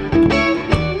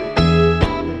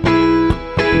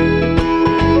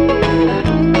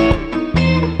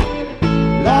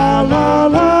 La la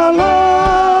la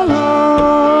la la.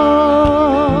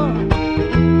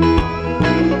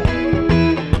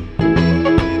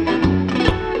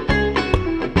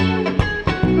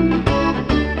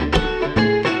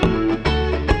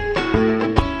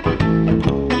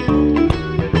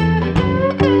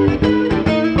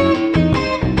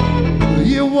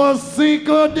 It was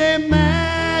Cinco de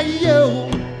Mayo.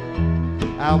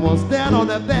 I was down on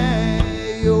the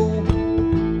bayou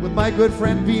with my good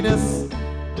friend Venus.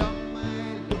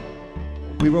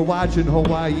 We were watching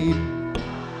Hawaii.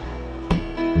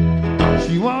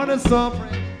 She wanted some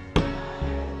bread,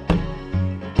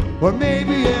 or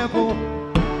maybe apple.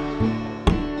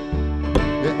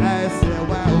 And I said,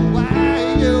 why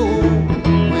you?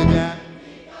 We got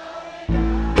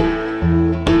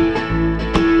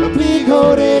a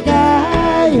Pico de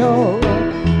Gallo.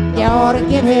 You ought to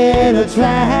give it a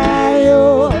try,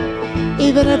 yo.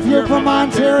 Even if you're from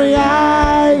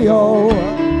Ontario,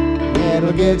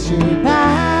 it'll get you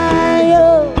by,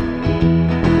 yo.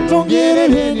 Don't get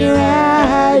it in your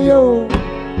eye, yo,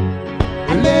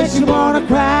 unless you wanna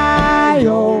cry,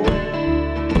 yo.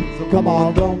 So come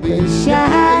on, don't be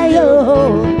shy,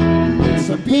 yo. It's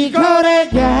a Pico de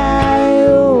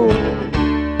Gallo.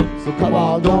 So come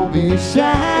on, don't be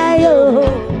shy, yo.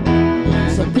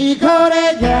 It's a Pico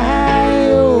de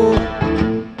Gallo.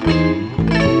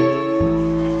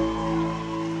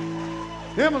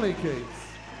 Emilyfest.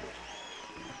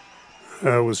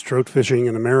 Was Trout Fishing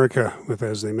in America with,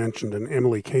 as they mentioned, an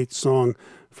Emily Cates song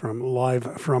from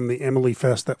live from the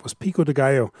Emilyfest. That was Pico de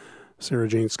Gallo. Sarah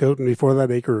Jane Scouten. Before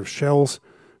that, Acre of Shells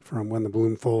from When the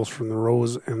Bloom Falls from the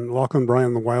Rose. And Lachlan,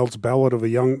 Bryan, the Wild's Ballad of a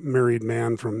Young Married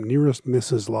Man from Nearest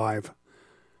Misses Live.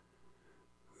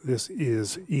 This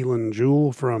is Eilen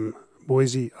Jewell from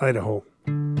Boise, Idaho.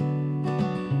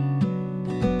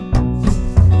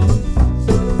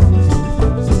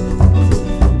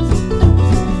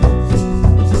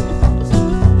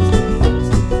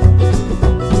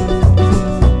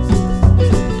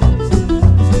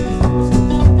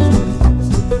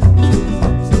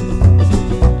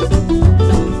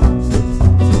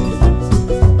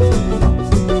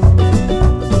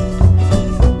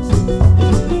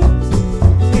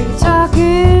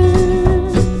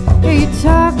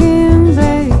 Talking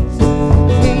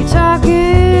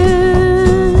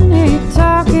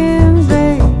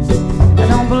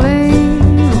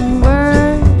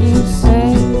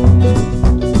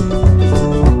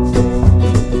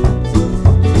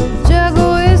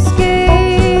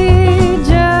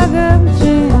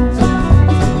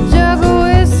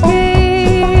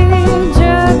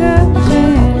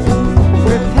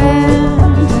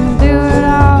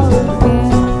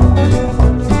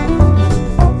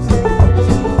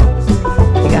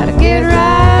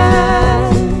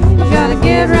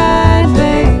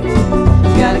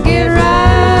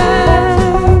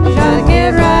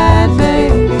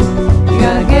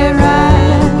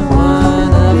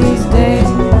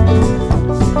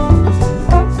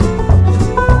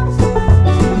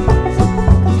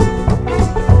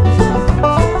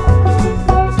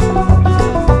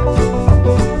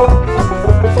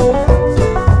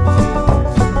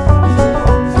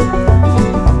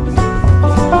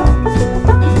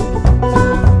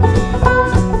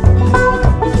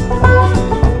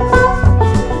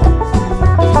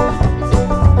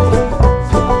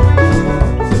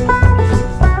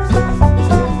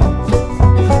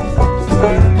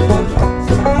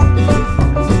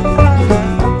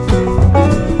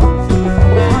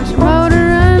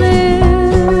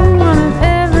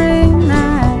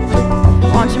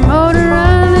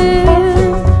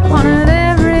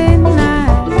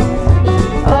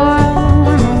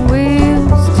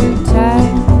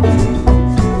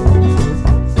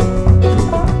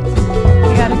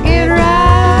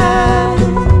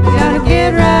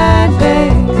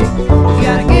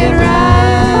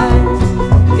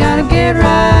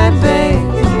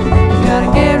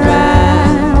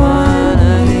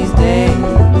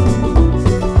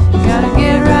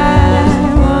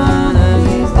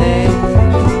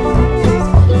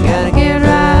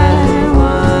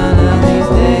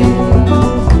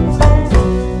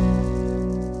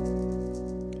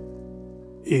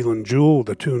Eilen Jewell,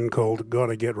 the tune called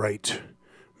Gotta Get Right.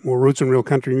 More roots and real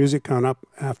country music coming up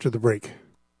after the break.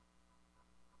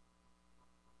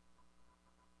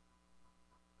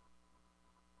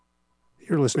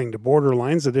 You're listening to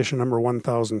Borderlines, edition number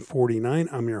 1049.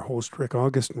 I'm your host, Rick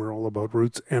August, and we're all about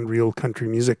roots and real country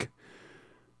music.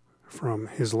 From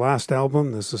his last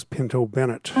album, this is Pinto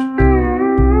Bennett.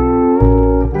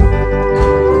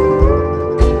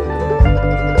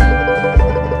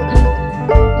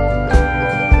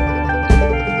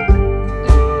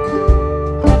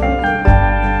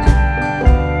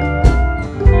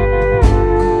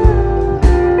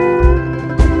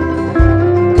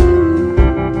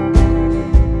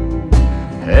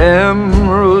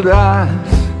 Emerald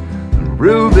eyes and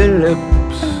ruby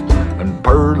lips and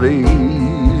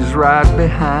pearlies right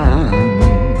behind.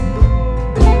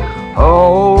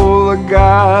 All the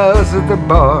guys at the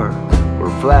bar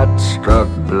were flat struck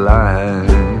blind.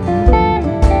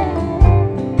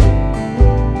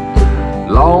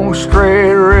 Long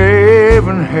straight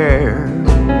raven hair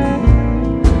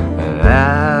and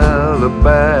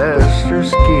alabaster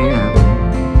skin.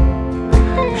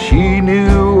 She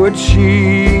knew what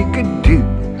she could do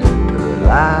to the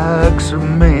likes of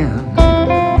men.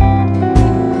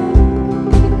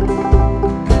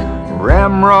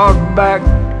 Ramrod back,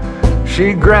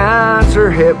 she grinds her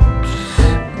hips,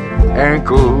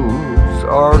 ankles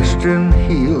arched in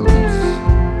heels.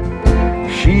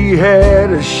 She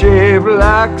had a shape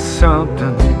like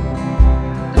something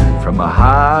from a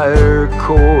higher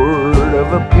court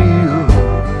of appeals.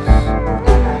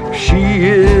 She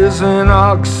is an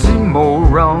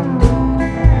oxymoron.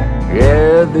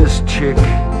 Yeah, this chick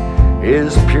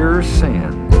is pure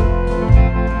sin.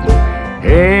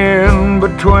 In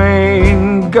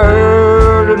between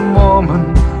girl and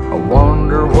woman, I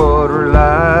wonder what her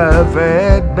life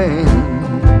had been.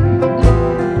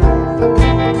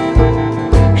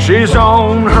 She's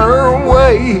on her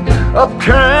way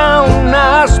uptown,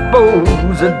 I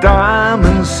suppose, a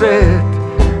diamond set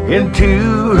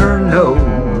into her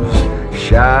nose.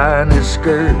 Shiny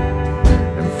skirt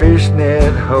and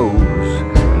fishnet hose,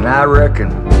 and I reckon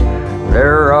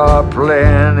there are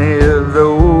plenty of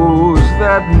those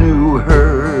that knew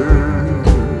her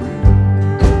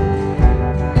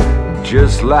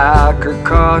just like her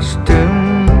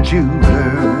costume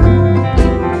jeweler.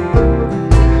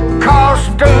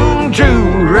 Costume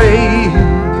jewelry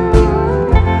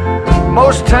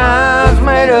most times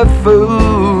made a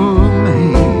fool of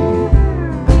me.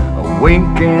 A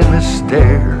wink and a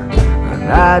stare,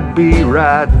 and I'd be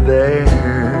right there.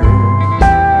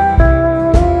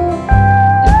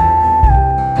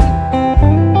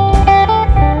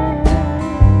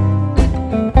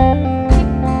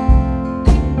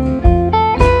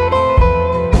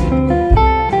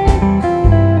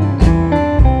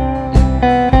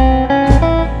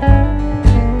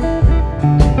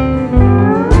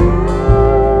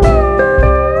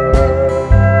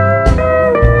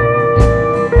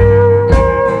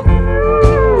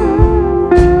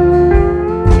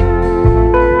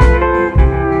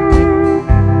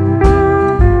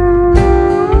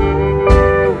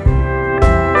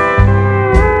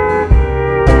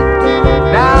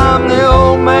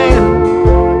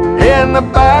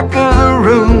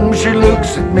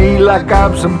 Like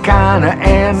I'm some kind of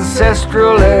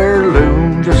ancestral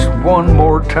heirloom. Just one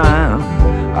more time,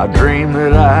 I dream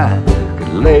that I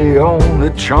could lay on the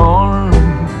charm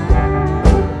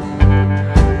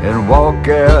and walk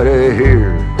out of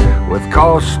here with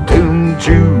costume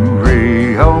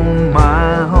jewelry on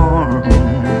my arm.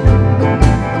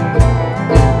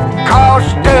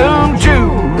 Costume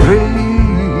jewelry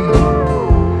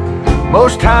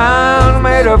most times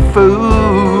made a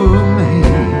fool of me.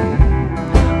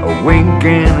 A wink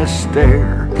and a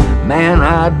stare, man,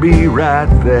 I'd be right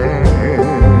there.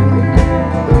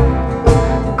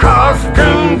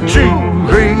 Costume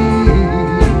jewelry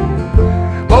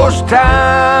most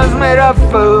times made a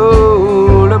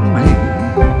fool of me.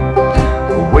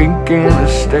 A wink and a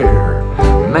stare,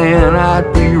 man,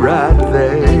 I'd be right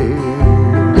there.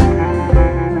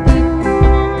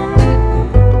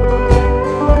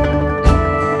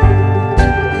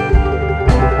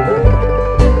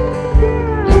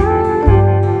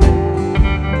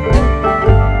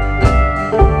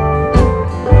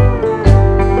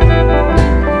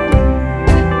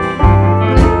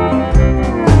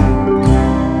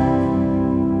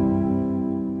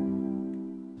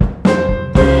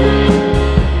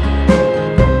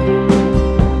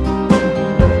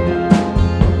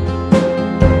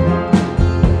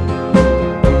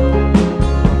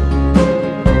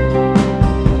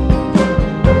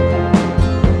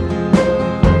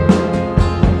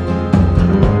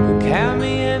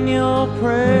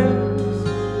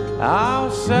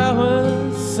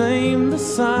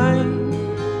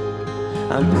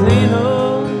 I'm clean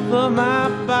over my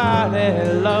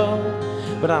body, Lord,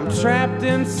 but I'm trapped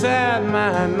inside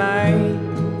my night.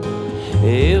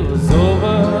 It was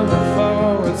over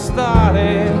before it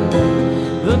started,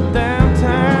 the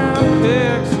downtown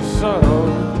picture show.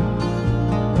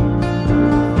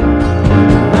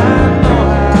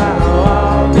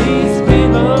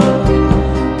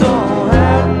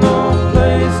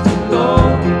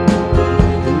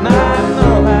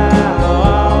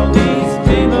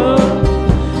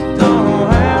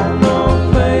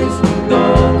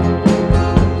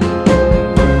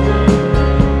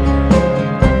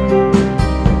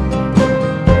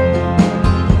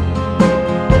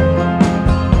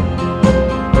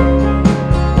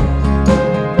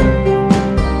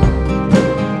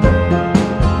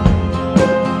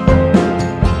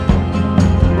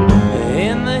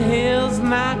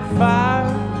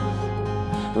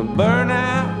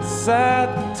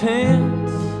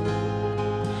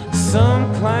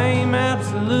 Some claim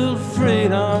absolute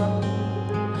freedom,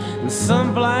 and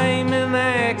some blaming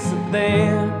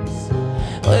accidents.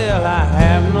 Well, I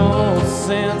have no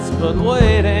sense but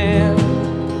waiting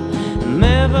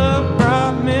never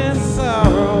brought me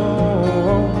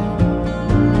sorrow.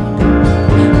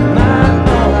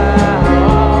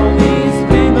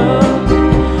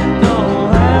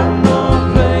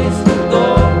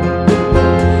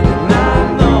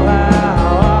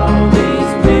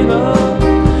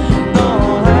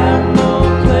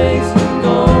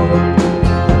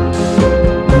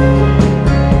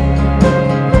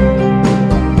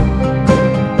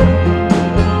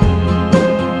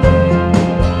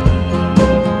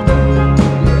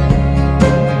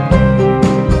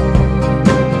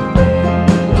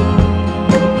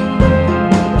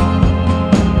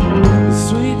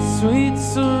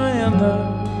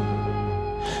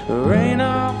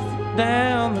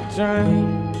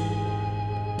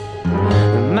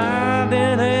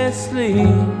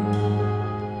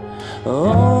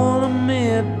 On a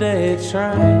midday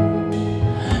train,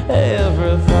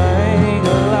 everything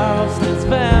lost its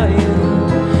value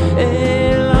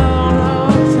a long,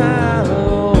 long time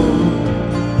ago.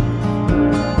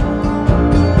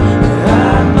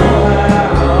 I know how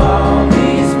all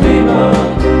these people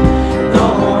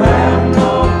don't have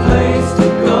no place to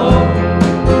go.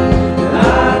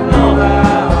 I know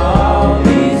how all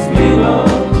these people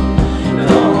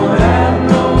don't have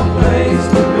no place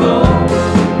to go.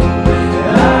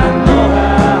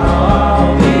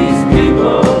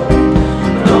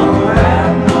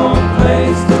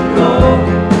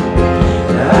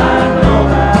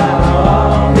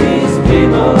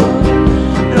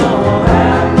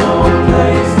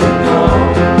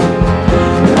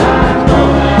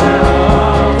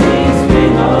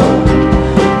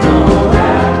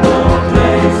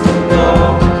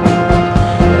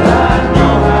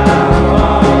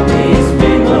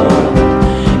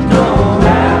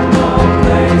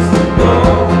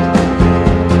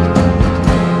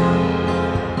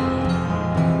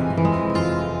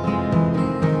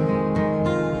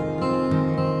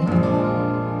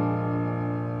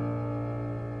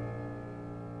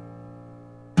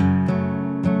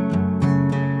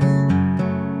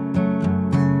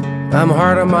 I'm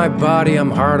hard on my body, I'm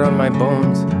hard on my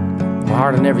bones. I'm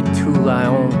hard on every tool I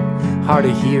own. Hard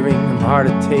of hearing, I'm hard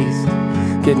of taste.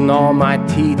 Getting all my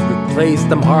teeth replaced.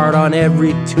 I'm hard on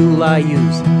every tool I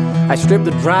use. I strip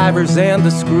the drivers and the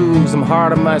screws. I'm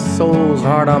hard on my soles,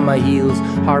 hard on my heels.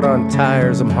 Hard on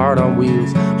tires, I'm hard on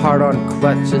wheels. Hard on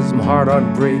clutches, I'm hard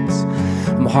on brakes.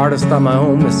 I'm hardest on my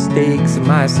own mistakes. And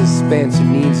my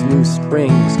suspension needs new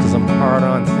springs, 'cause I'm hard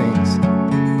on things.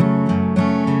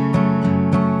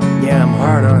 Yeah, I'm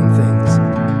hard on things.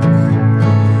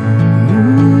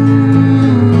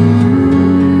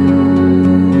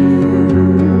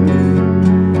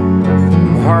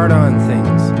 I'm hard on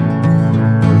things.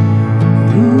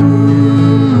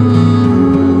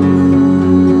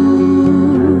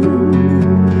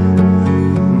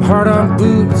 I'm hard on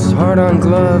boots, hard on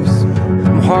gloves.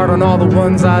 I'm hard on all the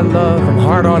ones I love. I'm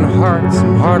hard on hearts,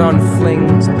 I'm hard on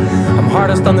flings. I'm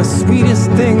hardest on the sweetest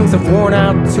things. I've worn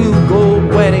out 2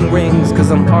 gold wedding rings,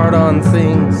 'cause I'm hard on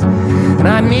things. And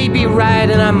I may be right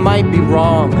and I might be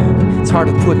wrong. It's hard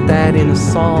to put that in a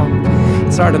song.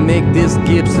 It's hard to make this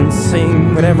Gibson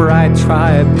sing. Whenever I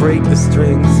try, I break the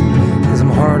strings, 'cause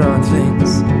I'm hard on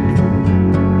things.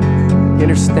 You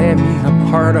understand me? I'm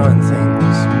hard on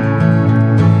things.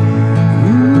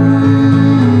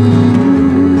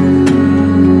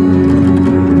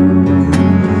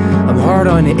 Hard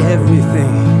on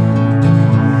everything.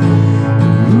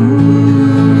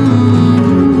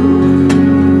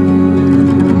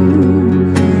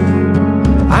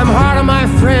 I'm hard on my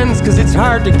friends, 'cause it's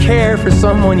hard hard to care for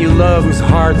someone you love who's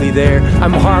hardly there.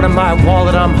 I'm hard on my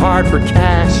wallet, I'm hard for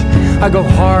cash. I go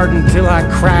hard until I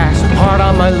crash. Hard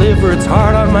on my liver, it's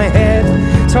hard on my head.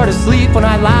 It's hard to sleep when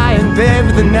I lie in bed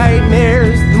with the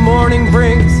nightmares the morning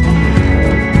brings.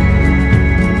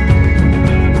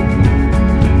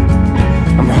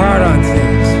 I'm hard on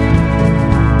things.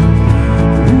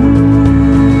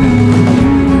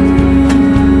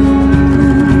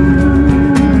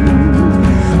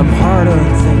 I'm hard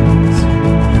on things.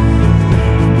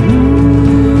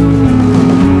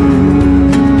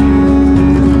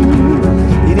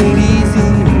 It ain't easy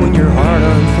when you're hard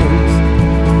on things.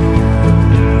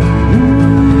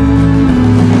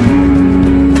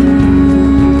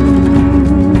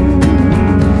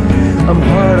 I'm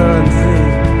hard on things.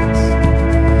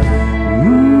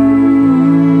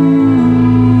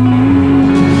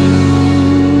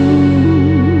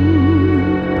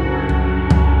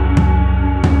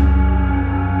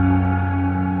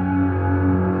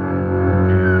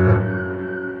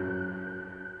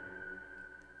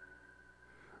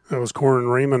 That was Corin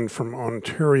Raymond from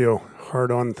Ontario, Hard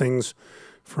on Things,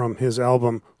 from his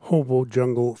album Hobo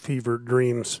Jungle Fever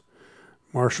Dreams.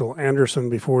 Marshall Anderson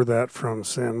before that from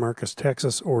San Marcos,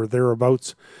 Texas, or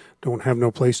thereabouts. Don't Have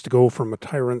No Place to Go from A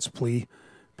Tyrant's Plea.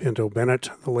 Pinto Bennett,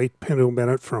 the late Pinto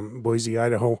Bennett from Boise,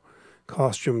 Idaho.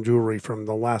 Costume Jewelry from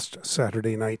The Last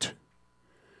Saturday Night.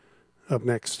 Up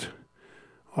next,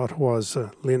 Ottawa's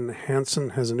Lynne Hanson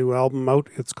has a new album out.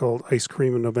 It's called Ice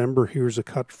Cream in November. Here's a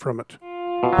cut from it.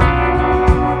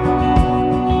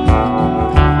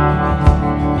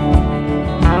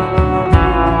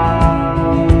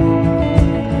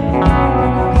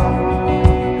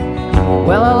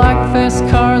 Well, I like fast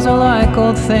cars, I like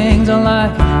old things, I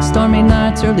like stormy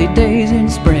nights, early days in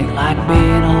spring, I like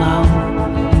being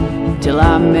alone till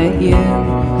I met you.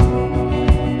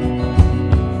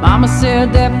 Mama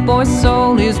said that boy's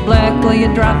soul is black, will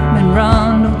you drop and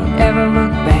run, don't you ever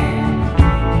look back.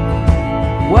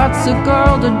 What's a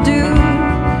girl to do?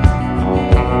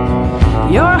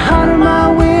 You're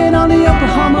 100-mile wind on the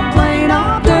Oklahoma plain,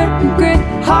 all dirt and grit,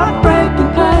 heartbreak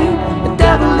and pain, the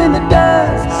devil in the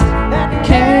dust that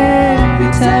can't be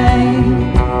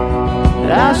tamed.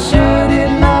 But I sure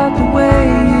did like the way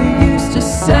you used to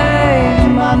say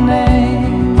my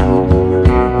name.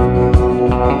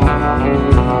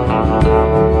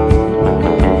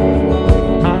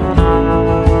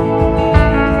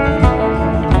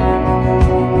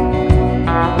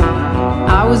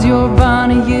 I was your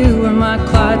Bonnie, you were my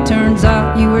Clyde. Turns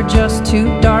out you were just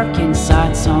too dark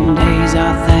inside. Some days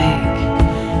I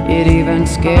think it even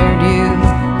scared you.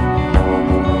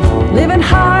 Living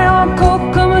high on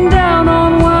coke, coming down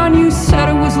on wine. You said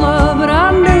it was love, but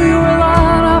I knew you were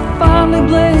lying. I finally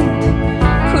blinked,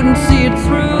 couldn't see it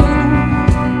through.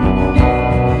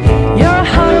 You're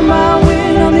 100-mile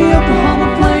wind on the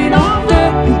Oklahoma plain, all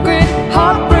dirt and grit,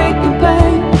 heartbreak and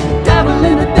pain, devil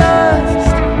in the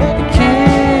dust that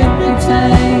can't be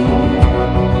tamed.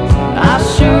 I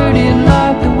sure did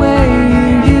like the way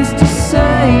you used to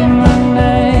say my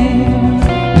name.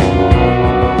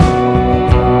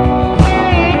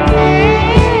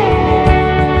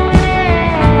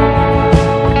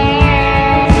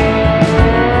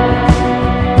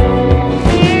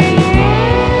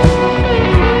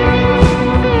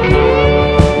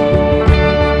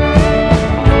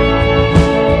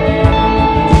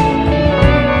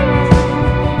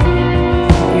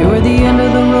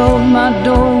 My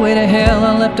doorway to hell,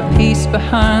 I left a piece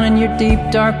behind in your deep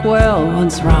dark well.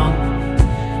 What's wrong?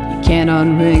 You can't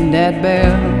unring that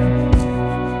bell.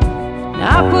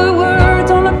 I put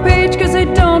words on the page cause they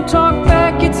don't talk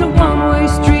back. It's a one-way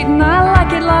street and I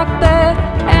like it like that.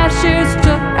 Ashes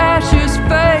to ashes,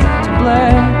 fade to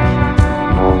black.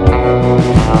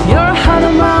 You're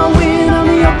 100-mile wind on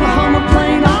the Oklahoma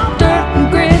plain, all dirt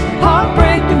and grit,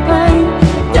 heartbreak and pain,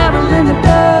 devil in the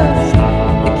dust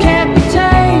that can't be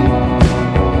tamed.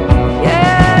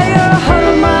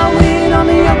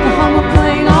 Oklahoma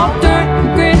plain, all dirt and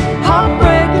grit,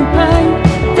 heartbreak and pain,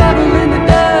 devil in the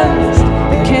dust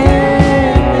that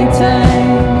can't be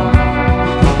tamed.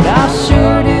 But I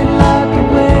sure did like the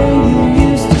way you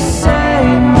used to say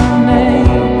my name.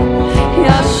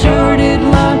 Yeah, I sure did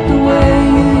like the way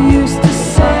you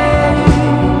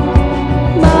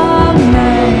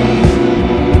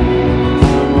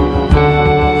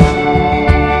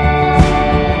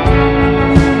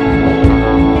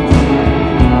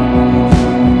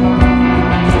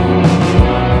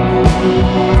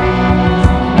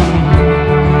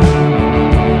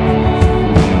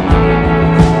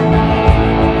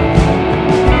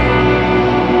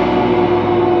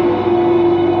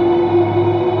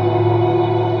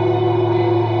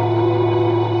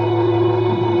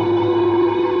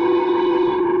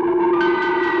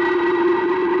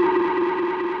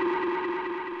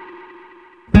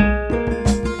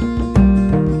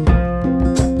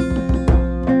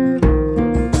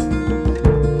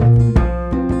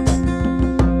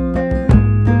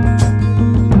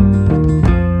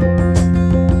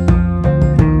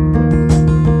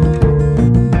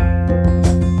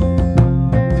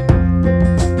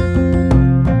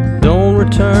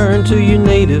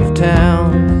native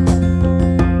town.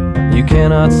 You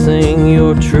cannot sing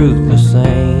your truth the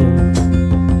same.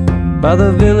 By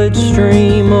the village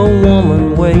stream a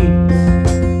woman waits,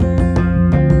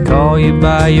 call you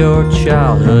by your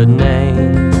childhood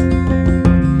name.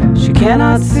 She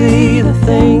cannot see the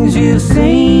things you've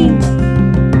seen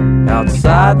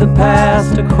outside the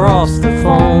past, across the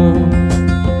phone.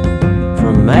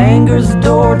 From anger's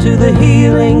door to the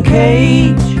healing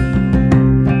cage,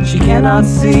 she cannot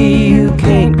see you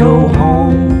can't go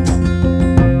home.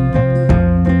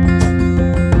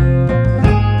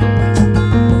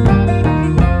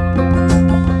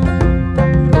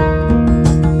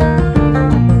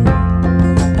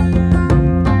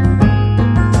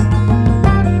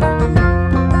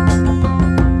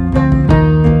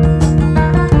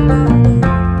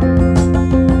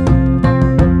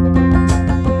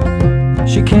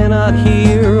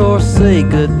 Hear or say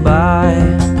goodbye,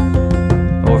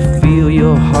 or feel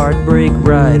your heart break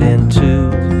right in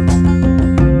two.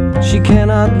 She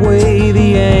cannot weigh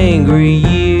the angry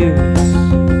years,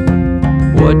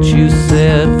 what you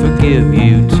said forgive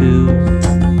you too.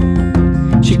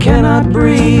 She cannot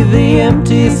breathe the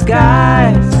empty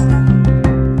skies,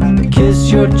 kiss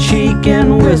your cheek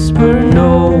and whisper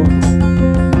no.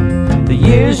 The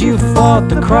years you fought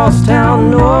the crosstown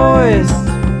noise,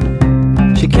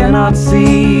 she cannot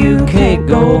see you can't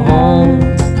go home.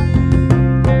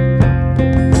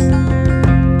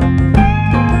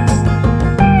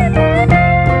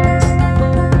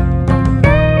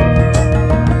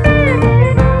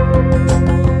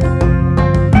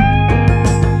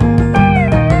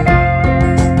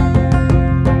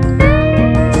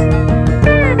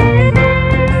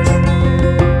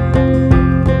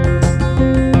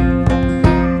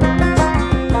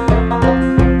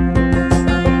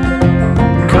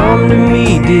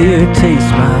 Dear,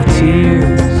 taste my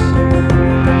tears.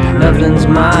 Nothing's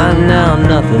mine now,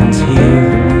 nothing's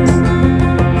here.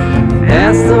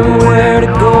 Ask them where to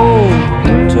go,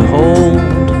 to hold.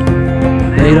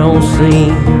 They don't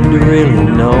seem to really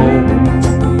know.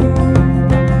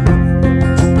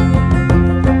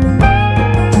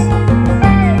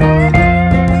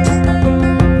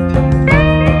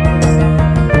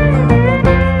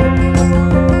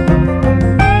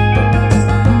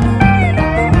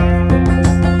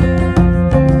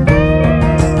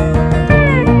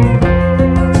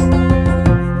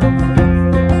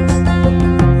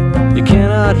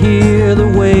 Hear the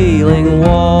wailing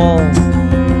wall,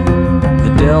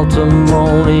 the delta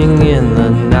moaning in the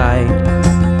night,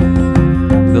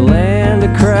 the land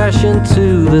a crash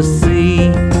into the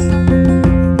sea,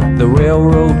 the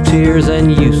railroad tears and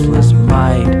useless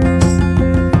might,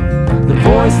 the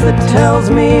voice that tells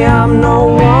me I'm no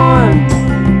one,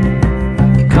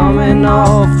 coming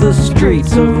off the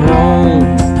streets of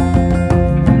Rome,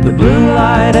 the blue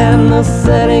light and the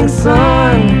setting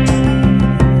sun.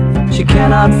 She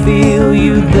cannot feel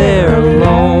you there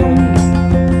alone.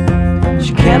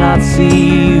 She cannot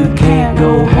see you can't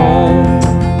go home.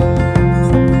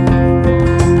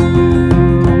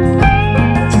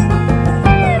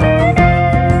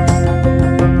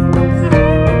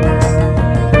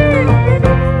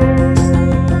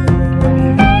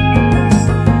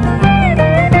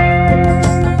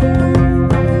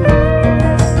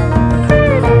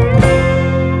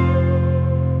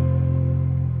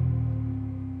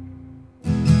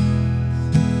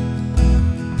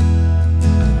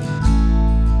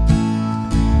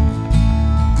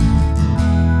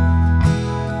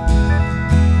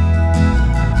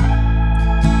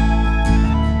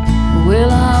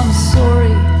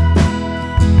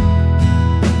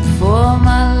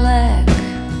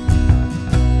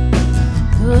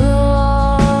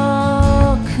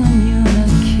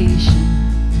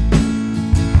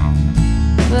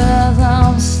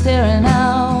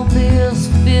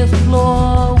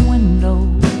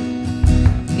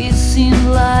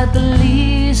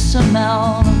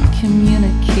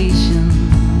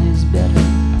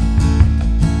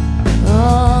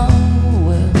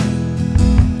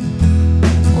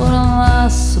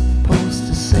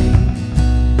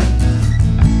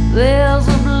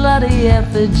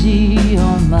 Effigy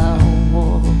on my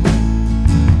wall,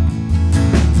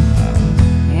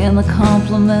 and the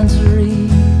complimentary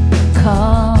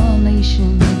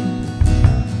carnation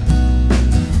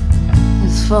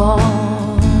is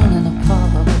falling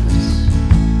apart,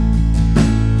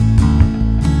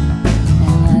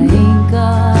 and I ain't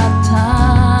got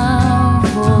time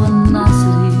for the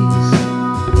niceties,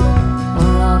 or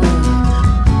rather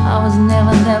I was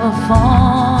never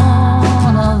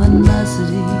fond of the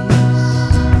niceties.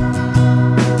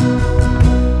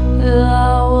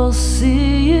 I will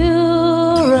see you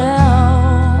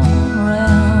round,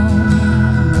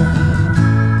 round.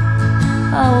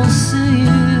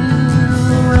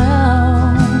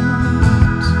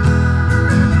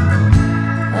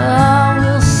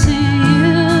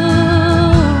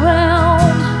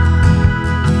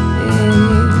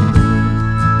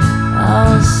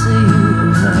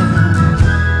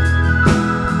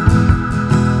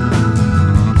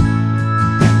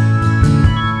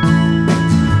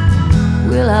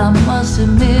 must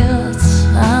admit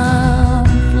I'm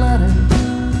flattered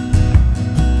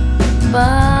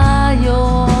by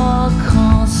your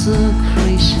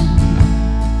consecration.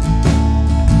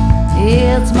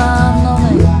 It's my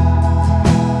numbing,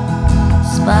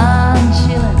 spine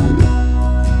chilling,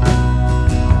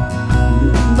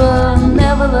 but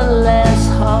nevertheless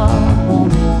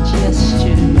heartwarming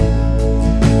gesture.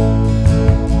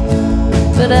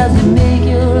 But as you make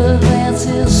your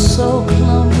advances so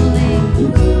clumsily,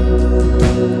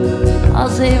 I'll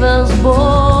save us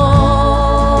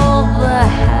both the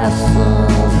hassle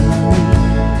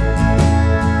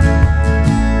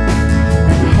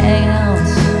and hang out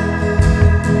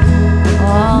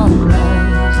all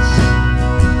night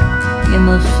in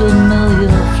the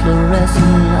familiar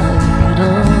fluorescent light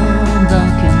of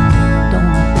Dunkin'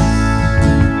 Donuts.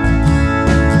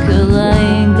 'Cause I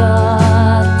ain't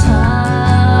got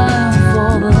time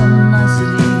for the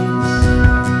niceties,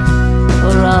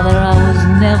 or rather I was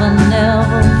never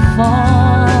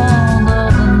fond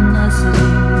of the niceties.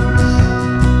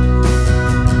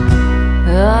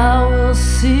 I will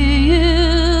see you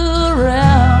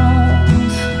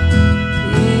around,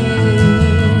 yeah.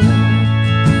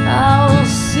 I will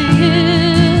see you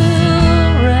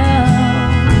around.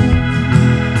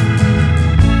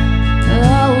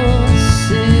 I will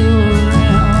see you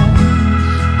around.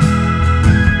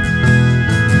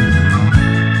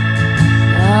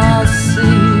 I'll see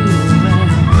you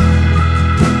around.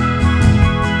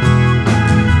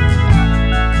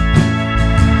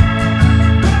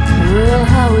 Well,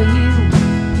 how are you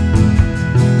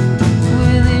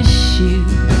with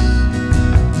issues?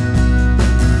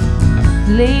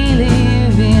 Lately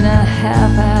you've been a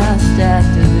half-assed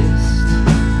activist.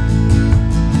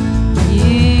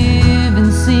 You've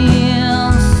been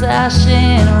seen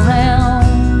sashing around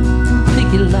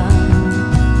picket line,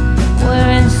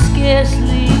 wearing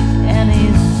scarcely any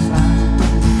signs.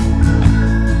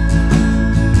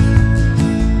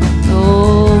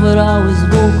 Oh, but I was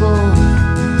vocal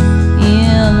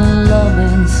in love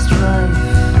and strife,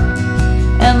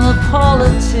 and the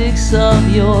politics of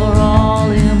your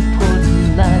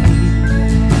all-important life.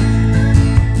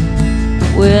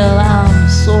 Well, I'm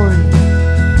sorry,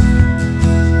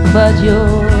 but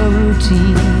your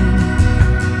routine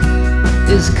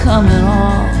is coming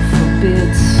off a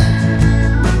bit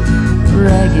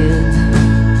ragged,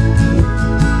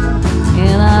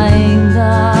 and I ain't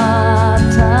got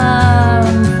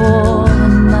time for the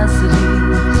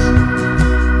niceties.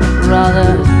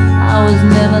 Rather, I was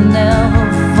never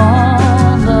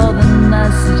fond of the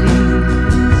niceties.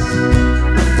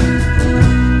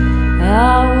 I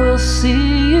will see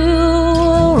you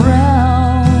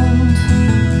around,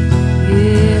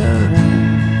 yeah,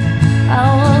 around. I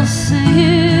will see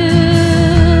you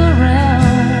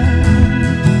around.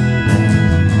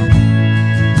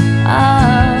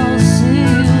 I'll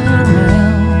see you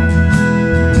around.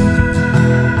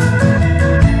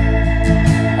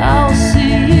 I'll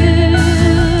see you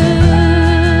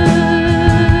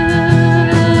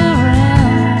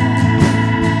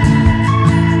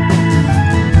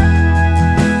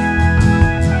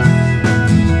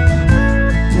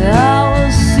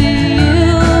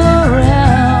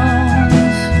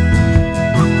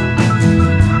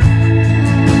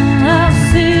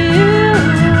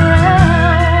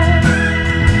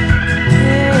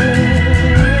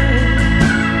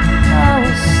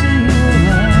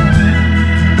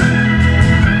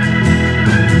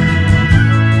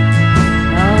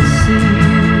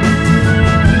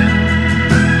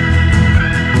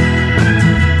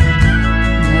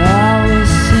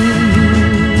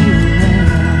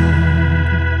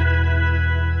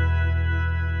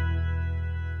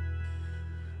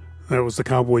That was the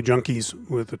Cowboy Junkies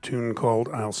with a tune called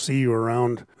I'll See You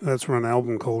Around. That's from an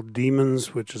album called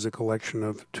Demons, which is a collection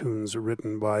of tunes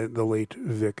written by the late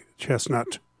Vic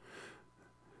Chestnut.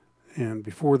 And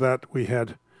before that, we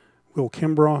had Will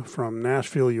Kimbrough from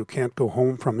Nashville, You Can't Go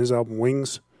Home, from his album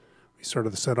Wings. We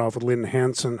started the set off with Lynne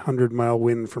Hanson, 100 Mile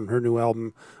Wind, from her new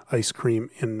album Ice Cream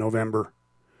in November.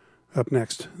 Up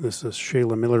next, this is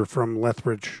Shayla Miller from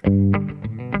Lethbridge.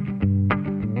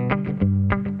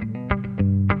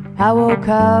 I woke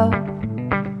up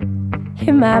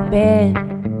in my bed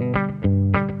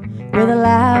with a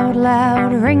loud,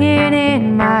 loud ringing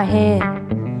in my head,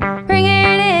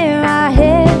 ringing in my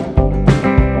head.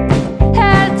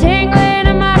 Had a tingling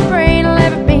in my brain, will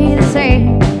never be the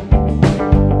same.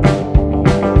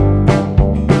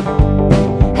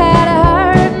 Had a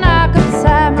heart knock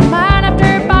upside my mind after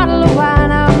a bottle of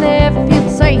wine, I'll never feel the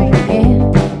same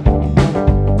again.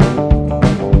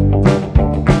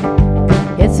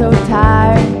 It's so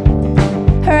tired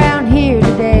around here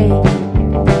today.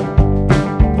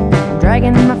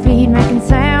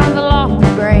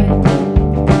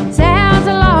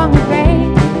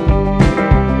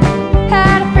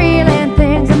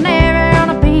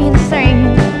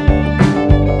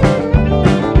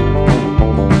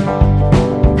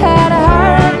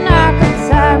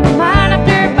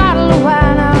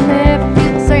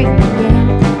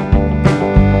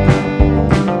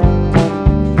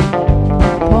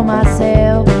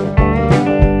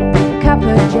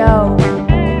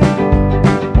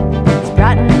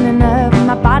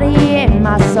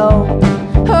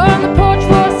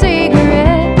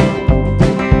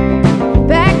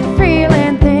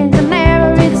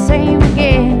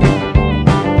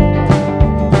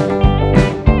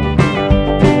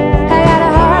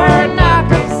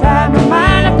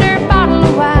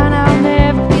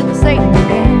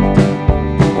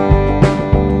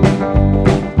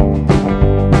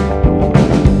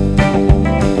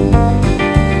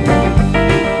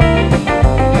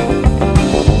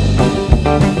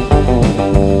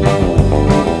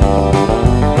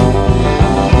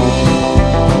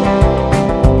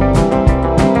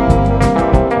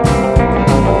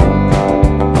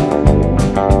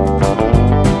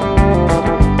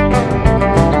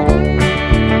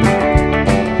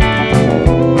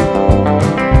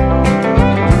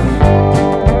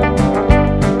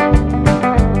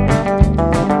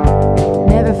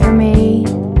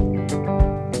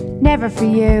 for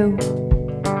you.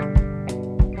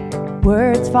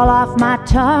 Words fall off my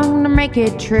tongue to make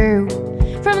it true.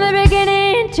 From the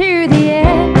beginning to the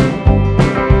end,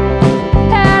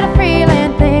 had a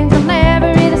feeling things will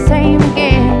never be the same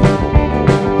again.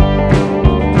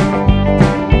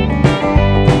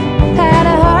 Had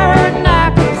a hard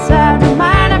knock inside my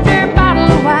mind after a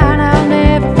bottle of wine. I'll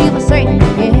never feel the same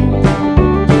again.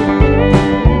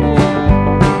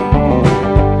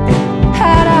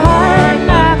 Had a hard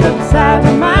knock inside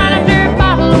my mind after a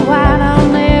bottle of wine. I'll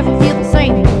never feel the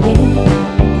same again.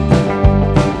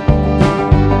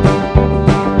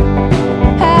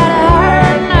 Had a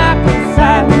hard knock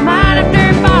inside my mind after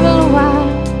a bottle of wine.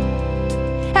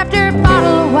 After a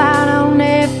bottle of wine, I'll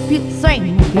never feel the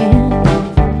same again.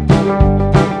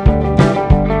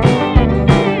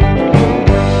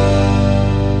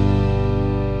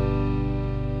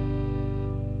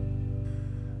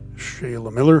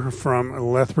 Shayla Miller from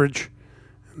Lethbridge,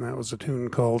 and that was a tune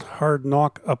called Hard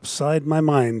Knock Upside My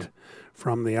Mind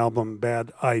from the album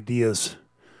Bad Ideas.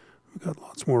 We've got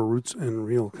lots more roots and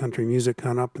real country music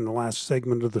coming up in the last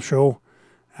segment of the show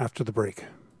after the break.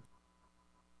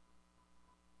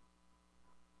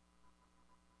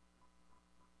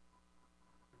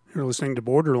 You're listening to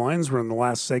Borderlines. We're in the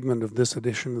last segment of this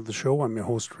edition of the show. I'm your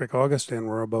host, Rick August, and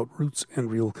we're about roots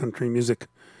and real country music.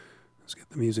 Let's get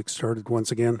the music started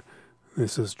once again.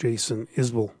 This is Jason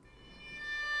Isbell.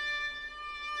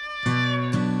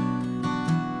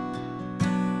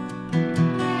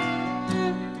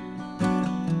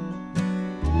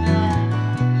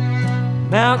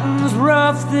 Mountains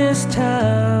rough this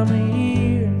time of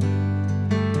year,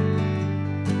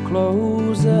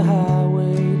 close the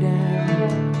highway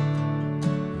down,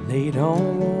 they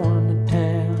don't warn the town.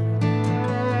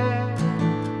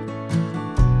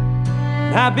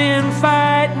 I've been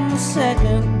fighting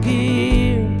second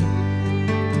gear,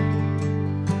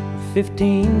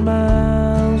 15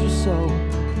 miles or so,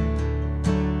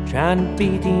 trying to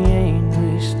beat the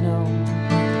angry snow.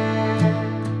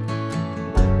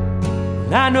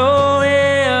 And I know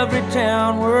every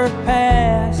town worth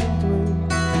passing through.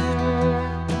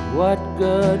 What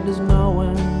good does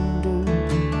knowing do?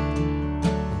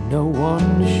 No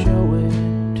one to show it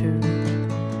to.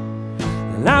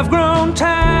 And I've grown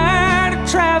tired of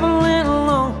traveling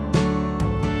alone.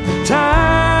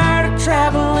 Tired of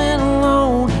traveling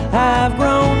alone. I've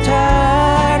grown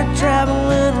tired of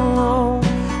traveling alone.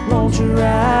 Won't you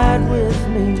ride with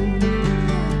me?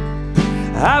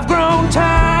 I've grown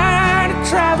tired of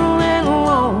traveling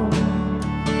alone.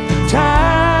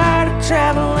 Tired of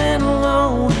traveling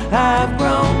alone. I've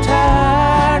grown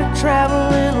tired of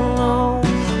traveling alone.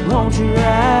 Won't you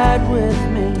ride with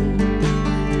me?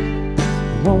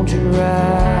 Won't you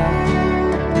ride?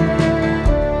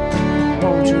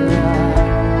 Won't you ride?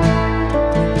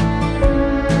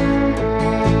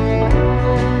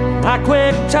 I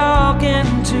quit talking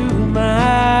to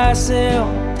myself,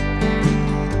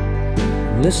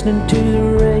 listening to the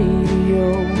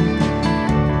radio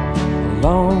a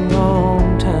long,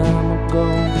 long time ago.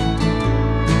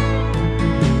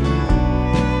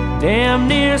 Damn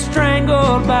near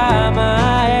strangled by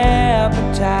my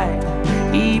appetite.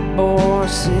 Eat Ybor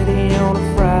City on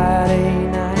a Friday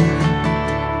night.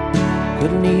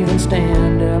 Couldn't even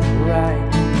stand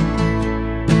upright.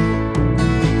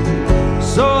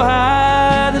 So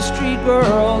high the street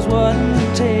girls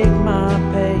wouldn't take my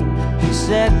pay. She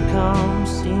said, come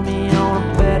see me on a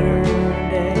better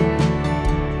day.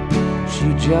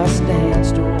 She just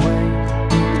danced away.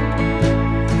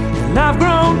 And I've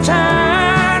grown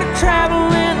tired of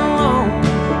traveling alone.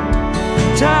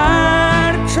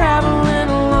 Tired of traveling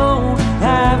alone.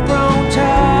 I've grown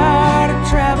tired of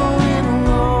traveling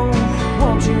alone.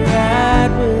 Won't you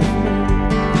ride with me?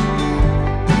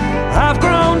 I've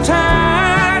grown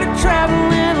tired of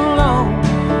traveling alone.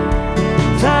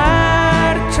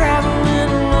 Tired of traveling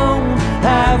alone.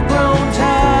 I've grown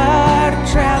tired of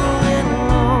traveling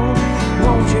alone.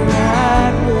 Won't you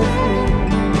ride with me?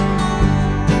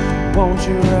 Won't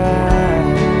you ride?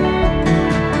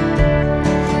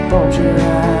 Won't you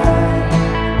ride?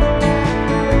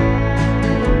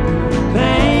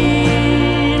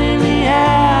 Pain in the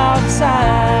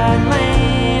outside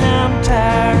lane. I'm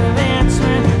tired of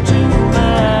answering to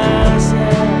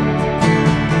myself.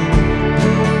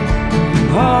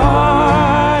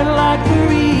 Hard like a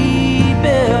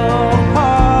rebuilt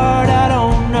heart. I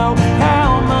don't know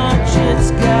how much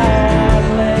it's got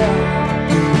left.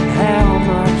 How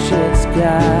much it's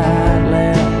got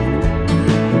left.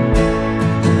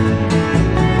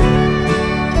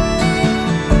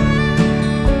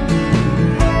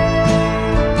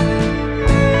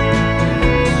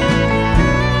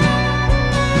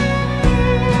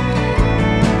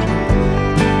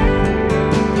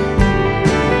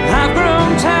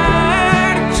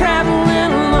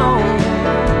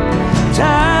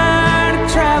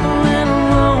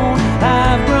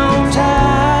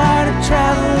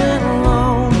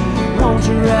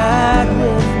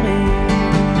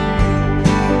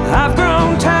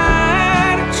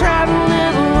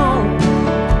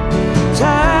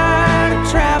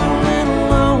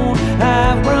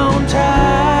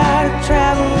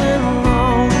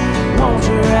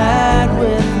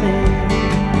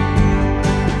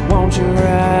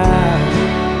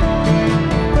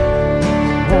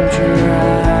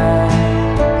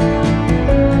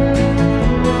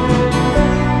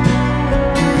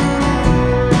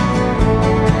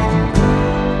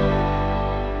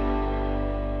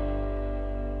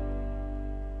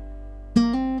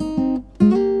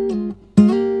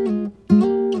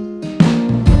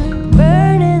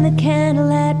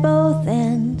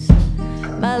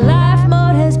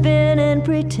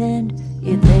 pretend.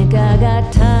 You think I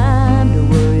got time to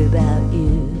worry about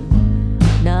you.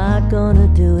 Not gonna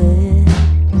do it.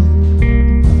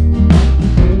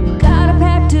 Gotta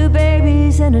pack 2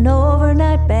 babies and an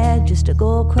overnight bag just to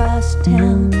go across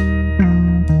town.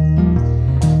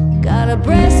 Gotta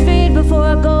breastfeed before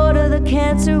I go to the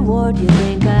cancer ward. You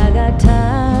think I got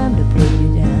time to put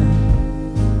you down?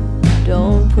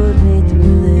 Don't put me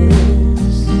through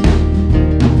this.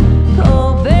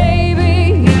 Oh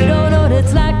baby, you don't know what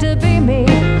it's like to be me.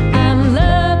 I'm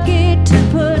lucky to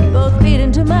put both feet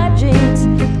into my jeans.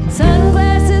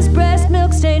 Sunglasses, breast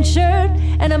milk stained shirt,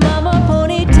 and a mama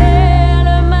ponytail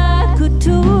of my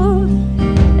couture.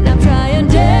 And I'm trying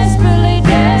desperately,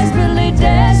 desperately,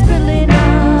 desperately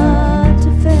not to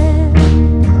fail.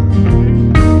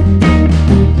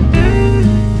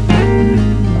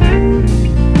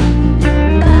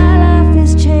 My life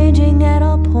is changing at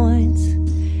all points,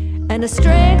 and the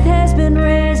strength has been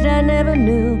raised I never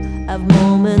knew. I've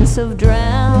moments of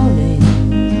drowning.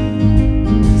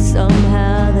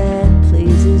 Somehow that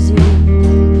pleases you.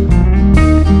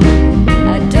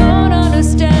 I don't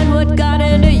understand what got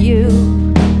into you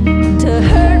to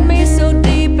hurt me so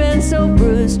deep and so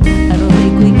bruised. I don't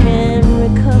think we can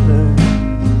recover.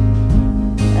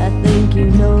 I think you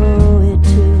know it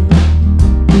too.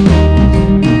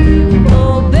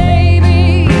 Oh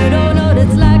baby, you don't know what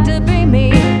it's like to be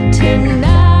me.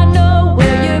 Tonight, know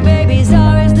where your babies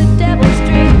are is the devil's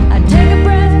dream. I take a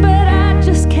breath, but I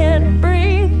just can't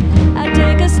breathe. I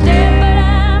take a step, but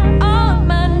I'm on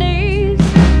my knees.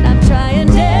 I'm trying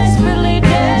desperately,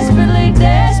 desperately,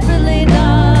 desperately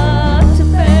not to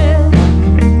fail.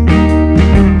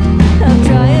 I'm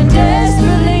trying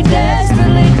desperately,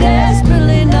 desperately,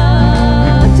 desperately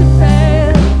not to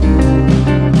fail.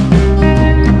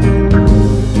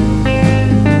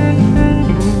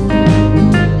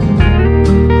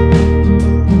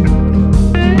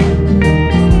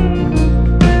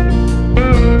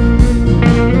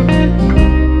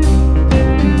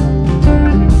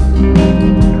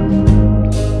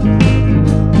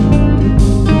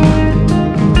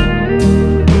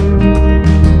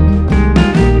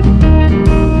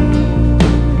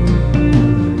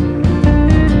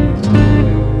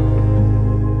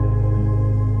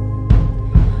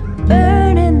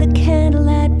 Burning the candle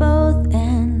at both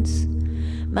ends.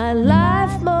 My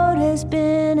life mode has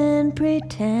been in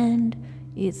pretend.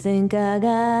 You think I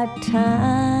got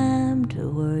time to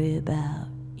worry about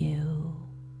you?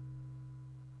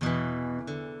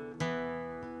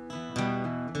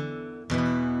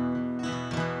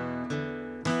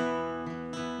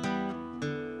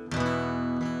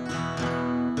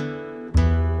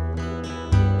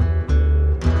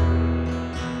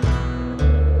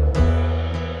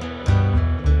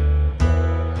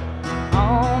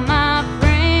 All my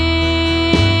friends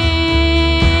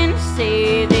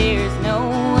say there's no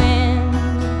end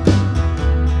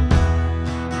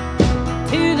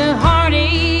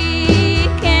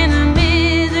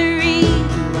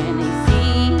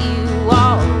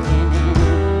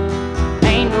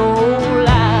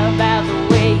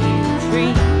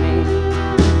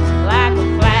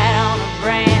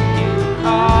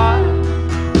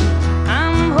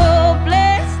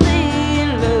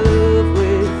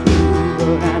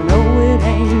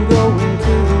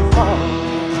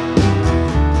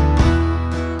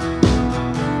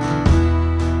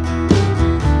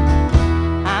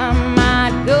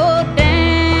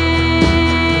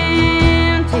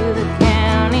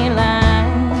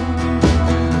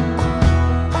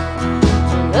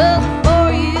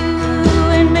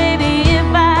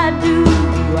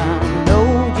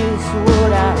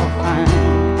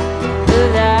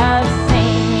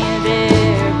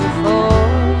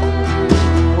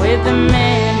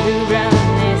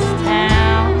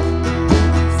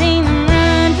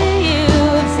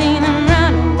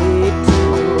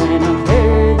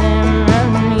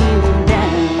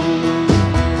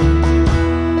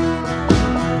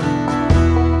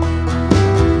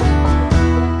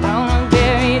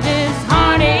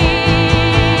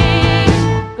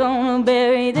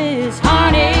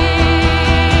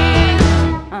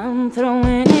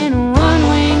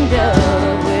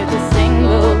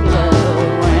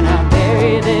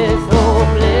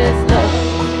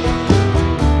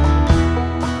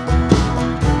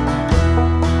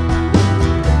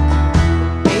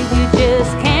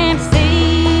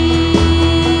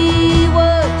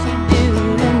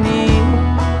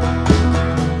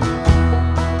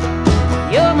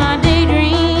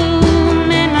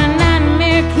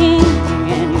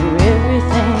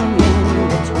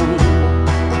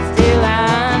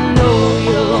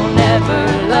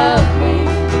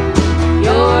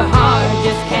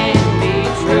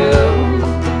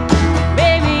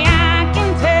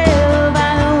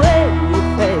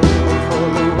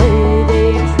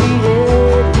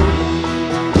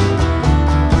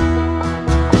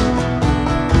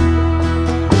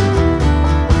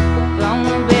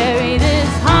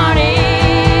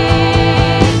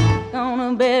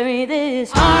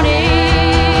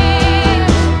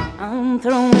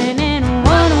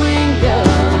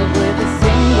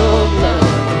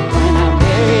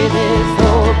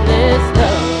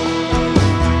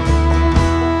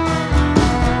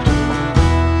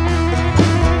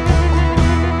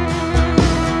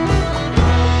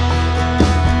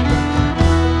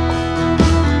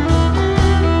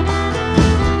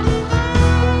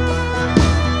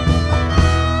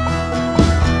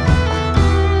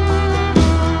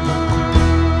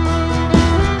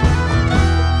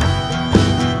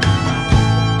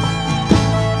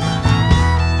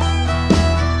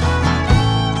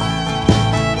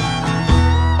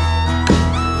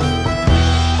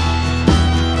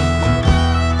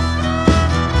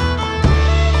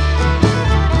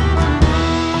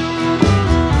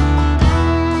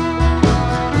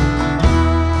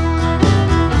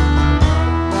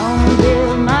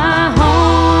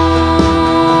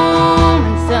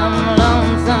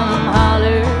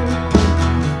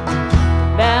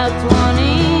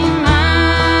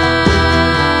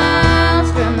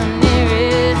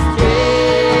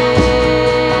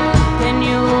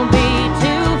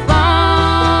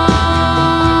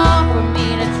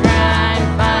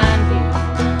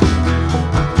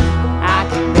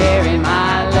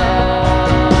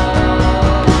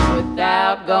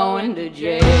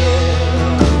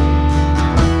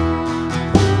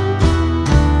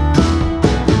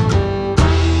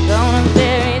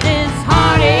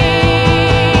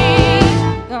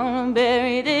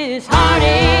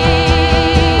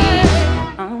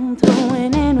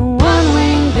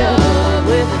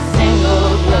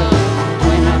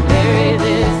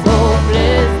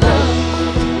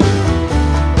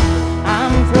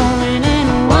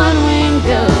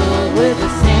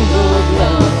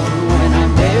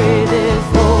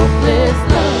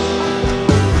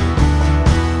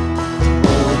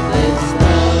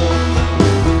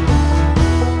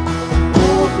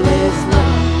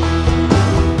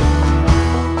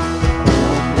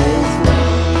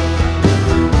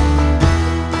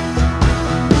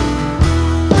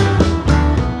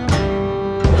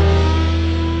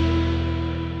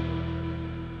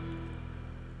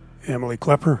Emily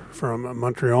Klepper from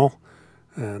Montreal,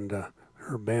 and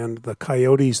her band, the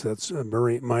Coyotes. That's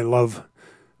Bury My Love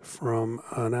from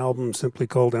an album simply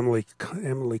called Emily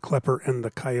Klepper and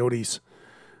the Coyotes.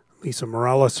 Lisa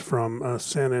Morales from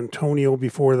San Antonio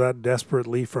before that,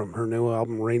 Desperately from her new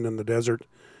album Rain in the Desert.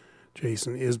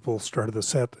 Jason Isbell started the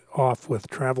set off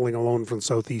with Traveling Alone from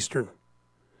Southeastern.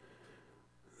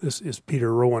 This is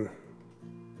Peter Rowan.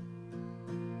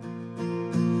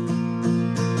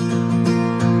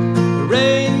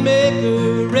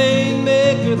 Rainmaker,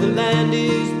 rainmaker, the land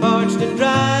is parched and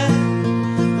dry.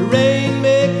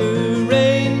 Rainmaker,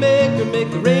 rainmaker, make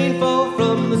the rain fall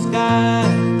from the sky.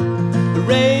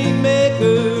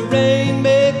 Rainmaker,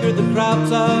 rainmaker, the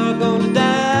crops are gonna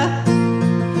die.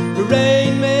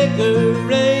 Rainmaker,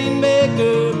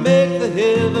 rainmaker, make the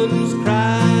heavens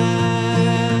cry.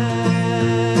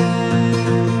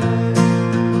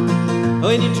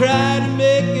 When you try to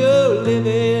make your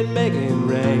living making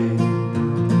rain,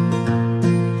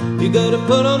 you gotta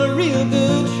put on a real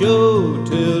good show,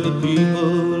 tell the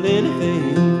people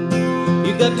anything.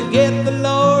 You got to get the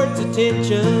Lord's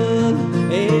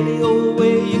attention any old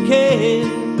way you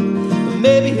can.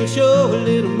 Maybe he'll show a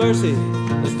little mercy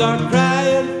and start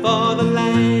crying for the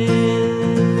land.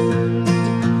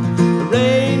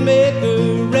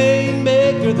 Rainmaker,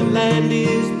 rainmaker, the land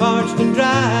is parched and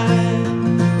dry.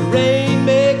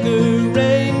 Rainmaker,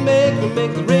 rainmaker,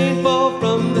 make the rain fall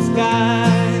from the sky.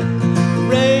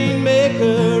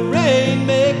 Rainmaker,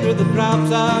 rainmaker, the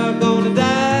crops are gonna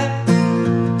die.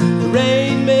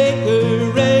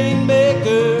 Rainmaker,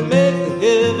 rainmaker, make the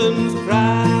heavens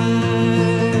cry.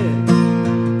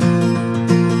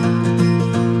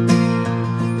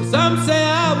 Some say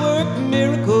I work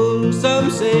miracles, some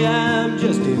say I'm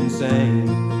just insane.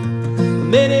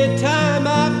 Many times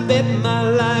I bet my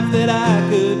life that I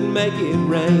could make it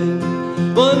rain.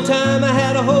 One time I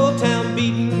had a whole town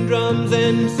beating drums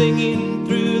and singing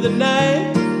through the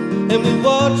night, and we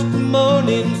watched the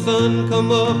morning sun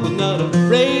come up with not a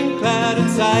rain cloud in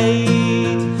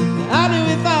sight. I knew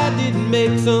if I didn't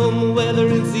make some weather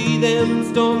and see them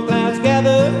storm clouds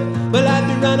gather, well, I'd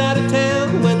be run out of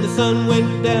town when the sun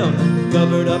went down,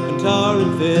 covered up in tar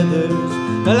and feathers.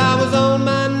 Well, I was on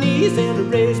my knees and I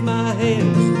raised my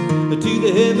hands to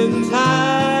the heavens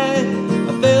high.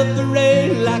 I felt the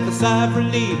rain like a sigh of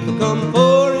relief come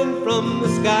pouring from the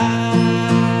sky.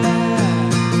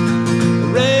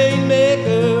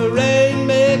 Rainmaker,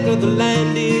 rainmaker, the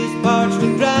land is parched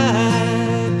and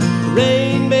dry.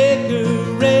 Rainmaker,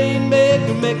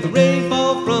 rainmaker, make the rain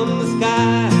fall from the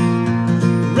sky.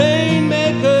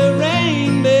 Rainmaker,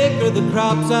 rainmaker, the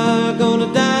crops are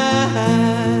gonna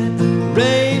die.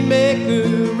 Rainmaker,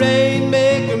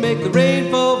 rainmaker, make the rain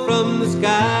fall from the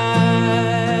sky.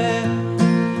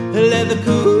 Let the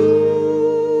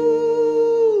cool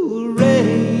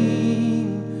rain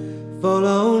fall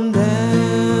on down.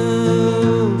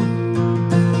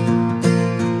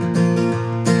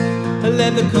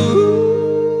 Let the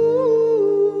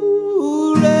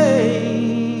cool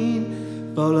rain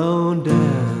fall on down.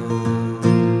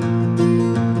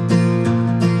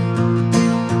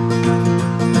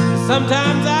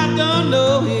 Sometimes I don't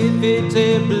know if it's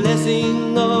a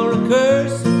blessing or a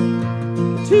curse.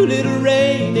 Too little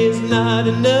rain is not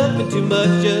enough, and too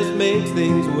much just makes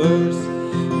things worse.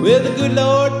 Well, the good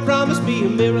Lord promised me a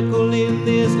miracle in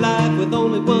this life with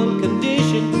only one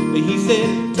condition. He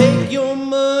said, take your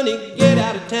money, get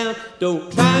out of town, don't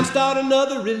try and start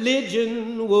another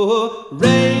religion. Whoa,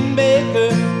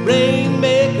 rainmaker,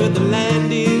 rainmaker, the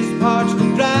land is parched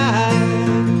and dry.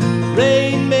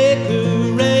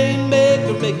 Rainmaker,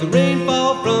 rainmaker, make the rain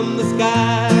fall from the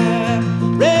sky.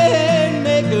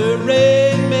 Rainmaker,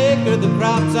 rainmaker, the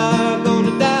crops are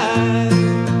gonna die.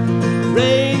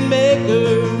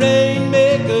 Rainmaker,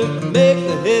 rainmaker, make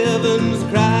the heavens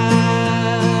cry.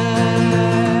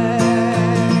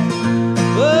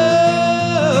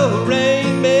 Oh,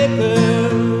 rainmaker,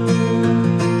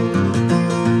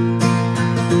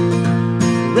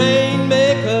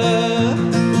 rainmaker,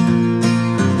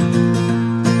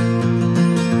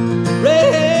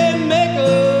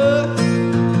 rainmaker,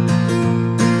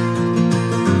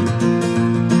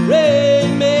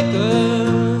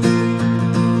 rainmaker.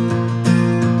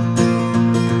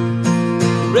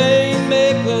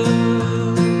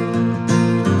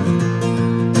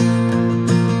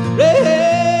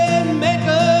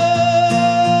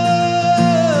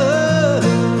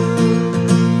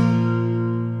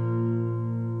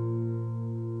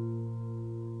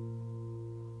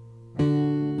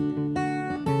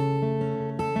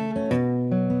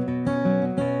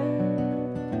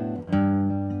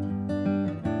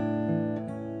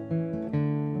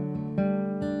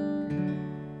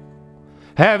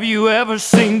 Have you ever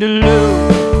seen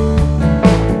Duluth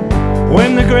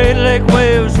when the Great Lake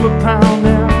waves were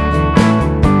pounding?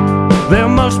 There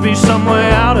must be some way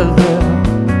out of there.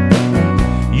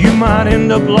 You might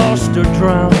end up lost or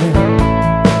drowning.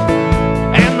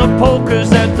 And the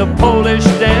polkas at the Polish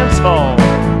dance hall,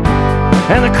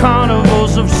 and the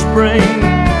carnivals of spring,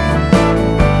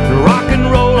 rock and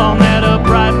roll on that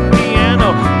upright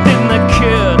piano. Didn't the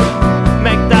kid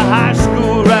make the high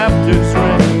school rafters ring?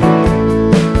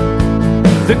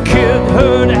 The kid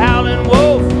heard Howlin'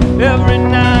 Wolf every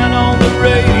night on the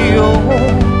radio,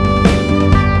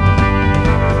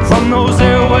 from those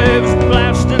airwaves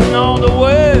blasting all the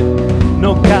way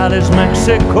Nogales,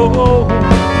 Mexico.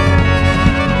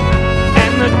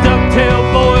 And the Ducktail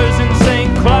Boys in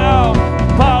St. Cloud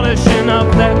polishing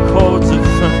up their chords of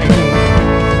fame.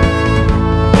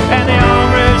 And the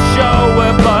Armory show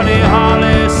where Buddy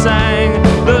Holly sang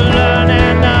the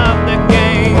learning of the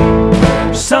game.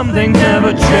 Something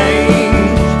never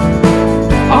changed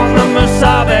on the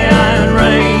Mesabi Iron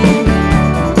Range,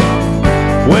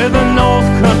 where the North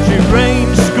Country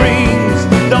range screams,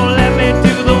 don't let me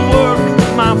do the work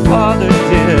my father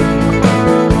did.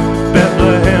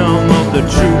 Bethlehem of the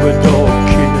troubadour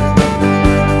kid.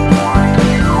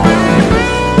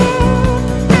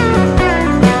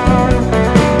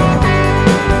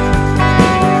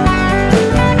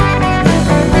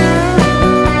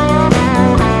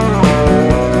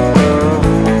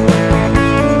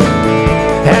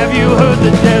 Have you heard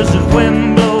the desert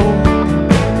wind blow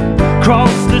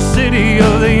across the city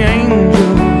of the angels?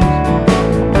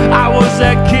 I was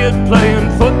that kid playing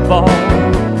football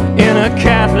in a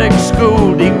Catholic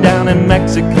school deep down in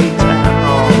Mexican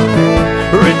town.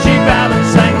 Richie Valens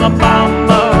sang La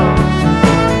Bamba.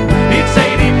 It's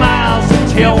 80 miles to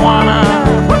Tijuana.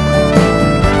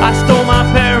 I stole my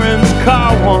parents'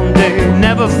 car one day,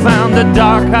 never found the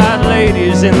dark-eyed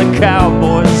ladies in the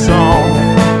cowboy song.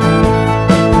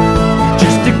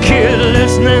 Just a kid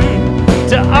listening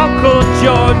to Uncle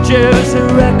George's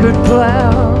record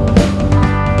player,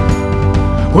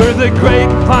 where the great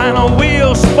final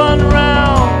wheel spun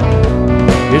round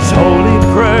its holy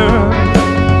prayer,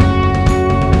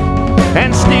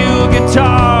 and steel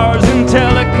guitars and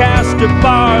Telecaster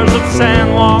bars of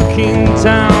San Joaquin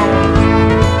town.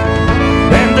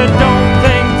 And I don't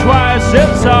think twice,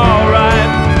 it's alright,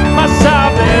 my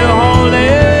Sabe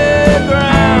holy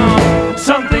ground.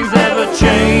 Something's never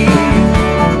changed,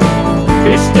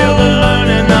 it's still the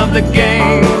learning of the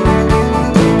game.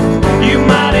 You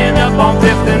might end up on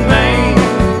 5th and Main.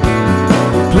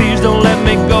 Please don't let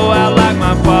me go out like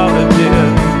my father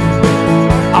did.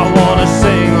 I wanna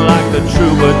sing like the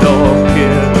troubadour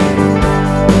kid.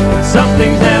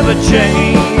 Something's never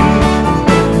changed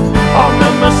on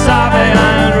the Mesabi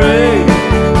Iron Range,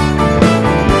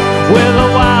 where the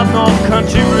wild North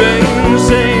Country rain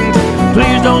sings.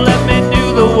 Please don't let me do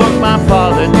the work my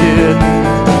father did.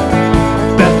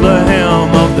 Bethlehem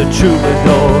of the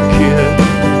troubadour kid.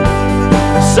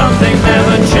 Something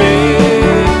never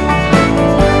changed.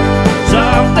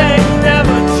 Something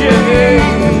never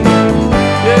changed.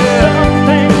 Yeah.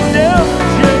 Something never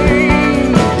changed.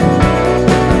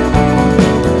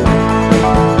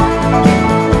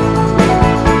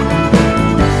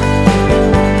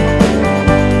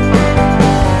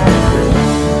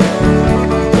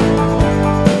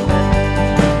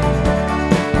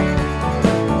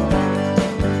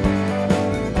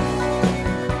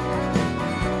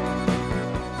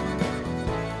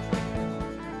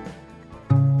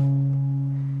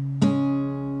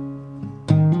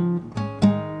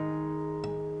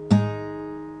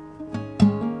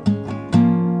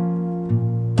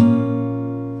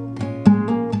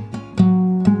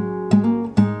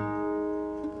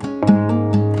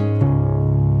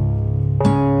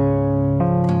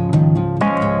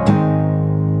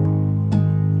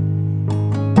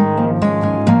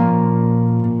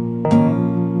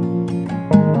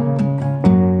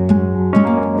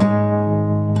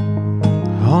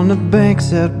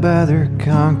 Out by their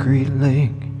concrete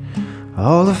lake,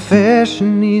 all the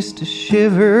fashionistas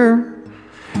shiver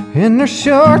in their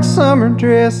short summer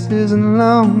dresses and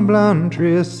long blonde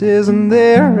tresses, and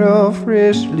they're all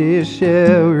freshly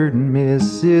showered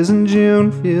misses, and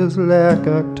June feels like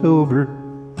October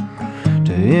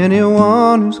to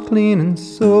anyone who's clean and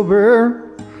sober.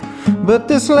 But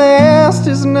this last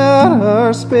is not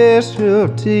our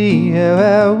specialty. How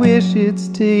I wish it's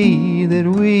tea that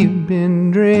we've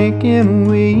been drinking.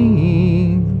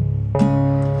 We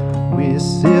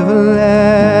civilize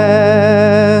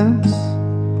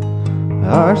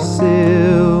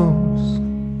ourselves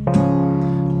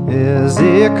as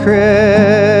they cry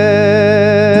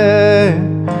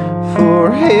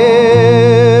for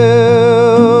help.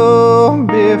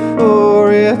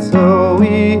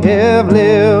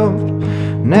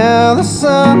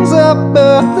 lungs up,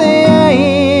 but the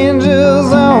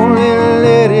angels only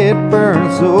let it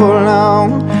burn so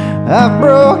long. I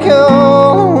broke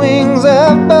all the wings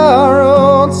I've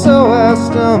borrowed, so I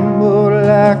stumbled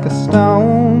like a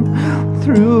stone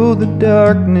through the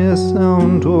darkness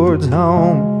on towards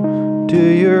home, to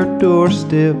your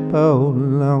doorstep all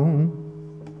alone.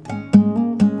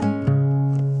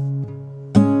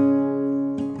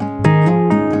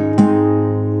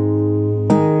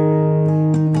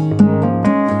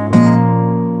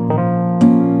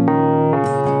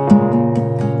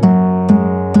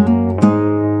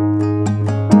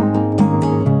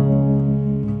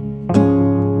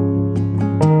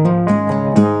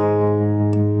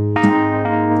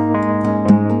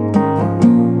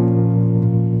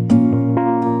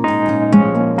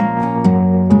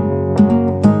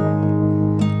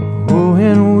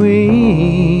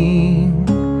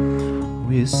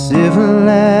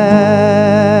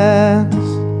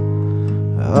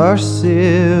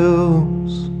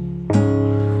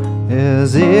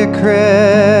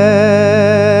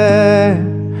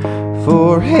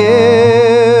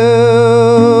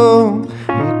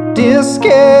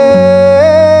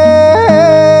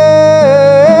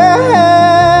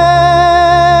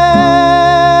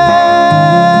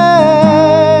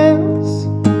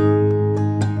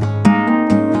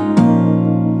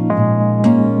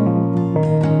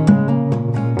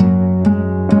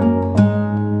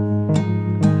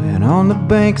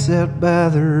 Out by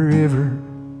the river,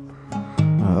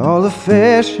 all the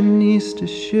fashionistas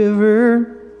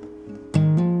shiver.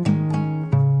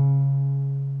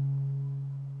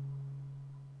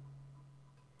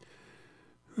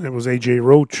 It was A.J.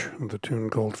 Roach with a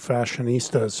tune called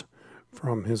Fashionistas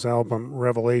from his album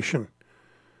Revelation.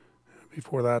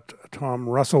 Before that, Tom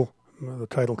Russell, the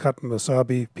title cut in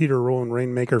Wasabi, Peter Rowan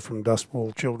Rainmaker from Dust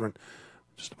Bowl Children.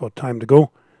 Just about time to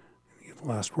go.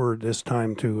 Last word this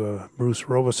time to Bruce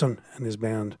Robeson and his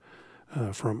band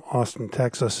from Austin,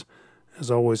 Texas. As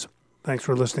always, thanks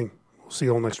for listening. We'll see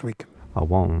you all next week.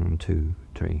 1, 2,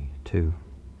 3, 2.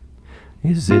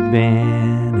 Has it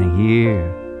been a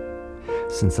year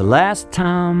since the last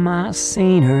time I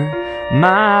seen her?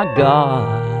 My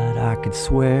God, I could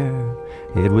swear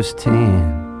it was 10.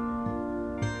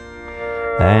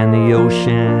 And the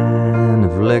ocean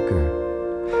of liquor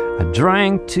I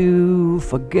drank to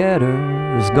forget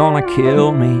her is gonna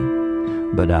kill me,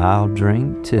 but I'll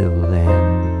drink till then.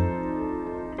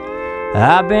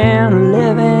 I've been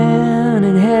living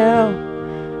in hell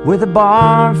with a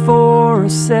bar for a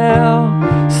cell,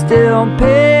 still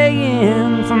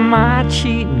paying for my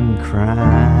cheating crimes.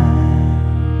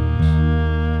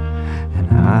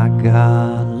 And I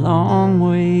got a long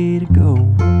way to go,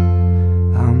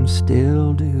 I'm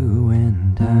still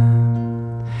doing time.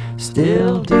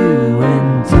 Still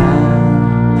doing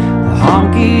time. A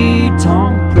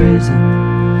honky-tonk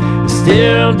prison.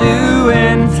 Still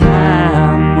doing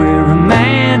time. Where a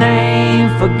man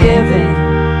ain't forgiving.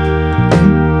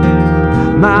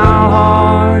 My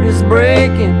heart is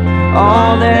breaking.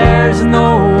 Oh, there's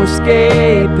no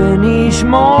escaping. Each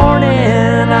morning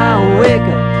I wake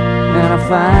up and I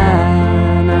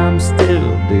find I'm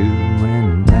still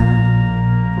doing time.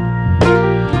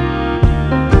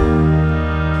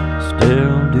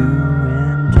 Still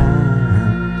doing time.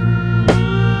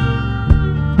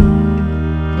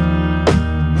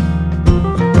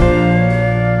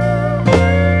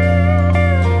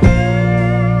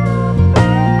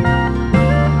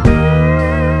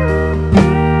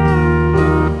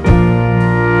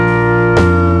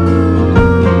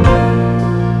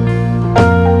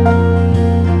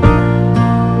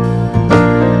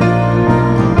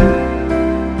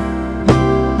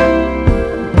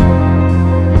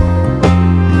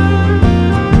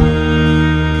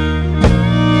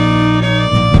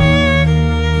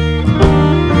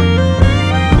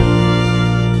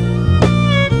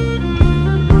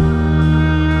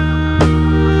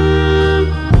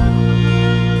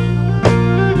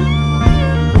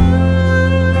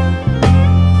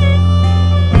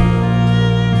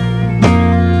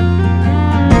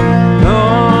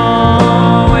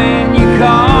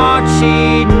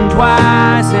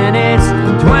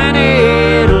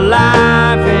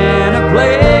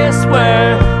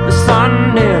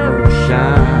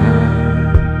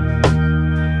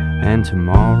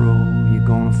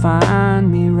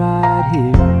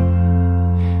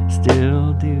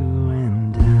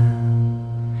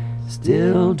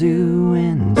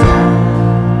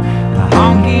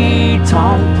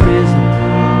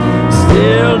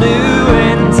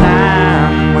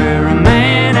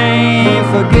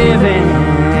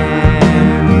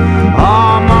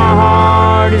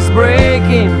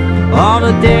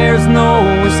 There's no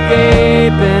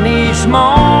escaping each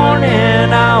morning.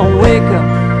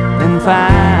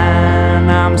 fine.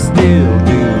 I'm still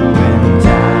doing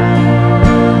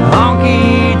time.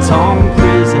 Honky tonk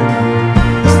prison,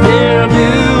 still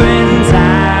doing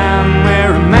time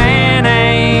where a man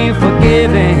ain't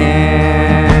forgiving.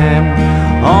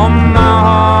 Oh, my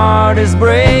heart is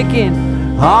breaking,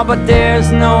 oh, but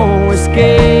there's no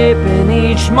escaping.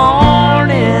 Each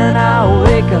morning I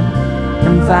wake up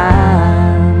and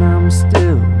find I'm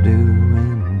still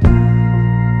doing time.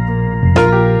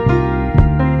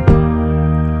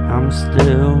 I'm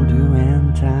still doing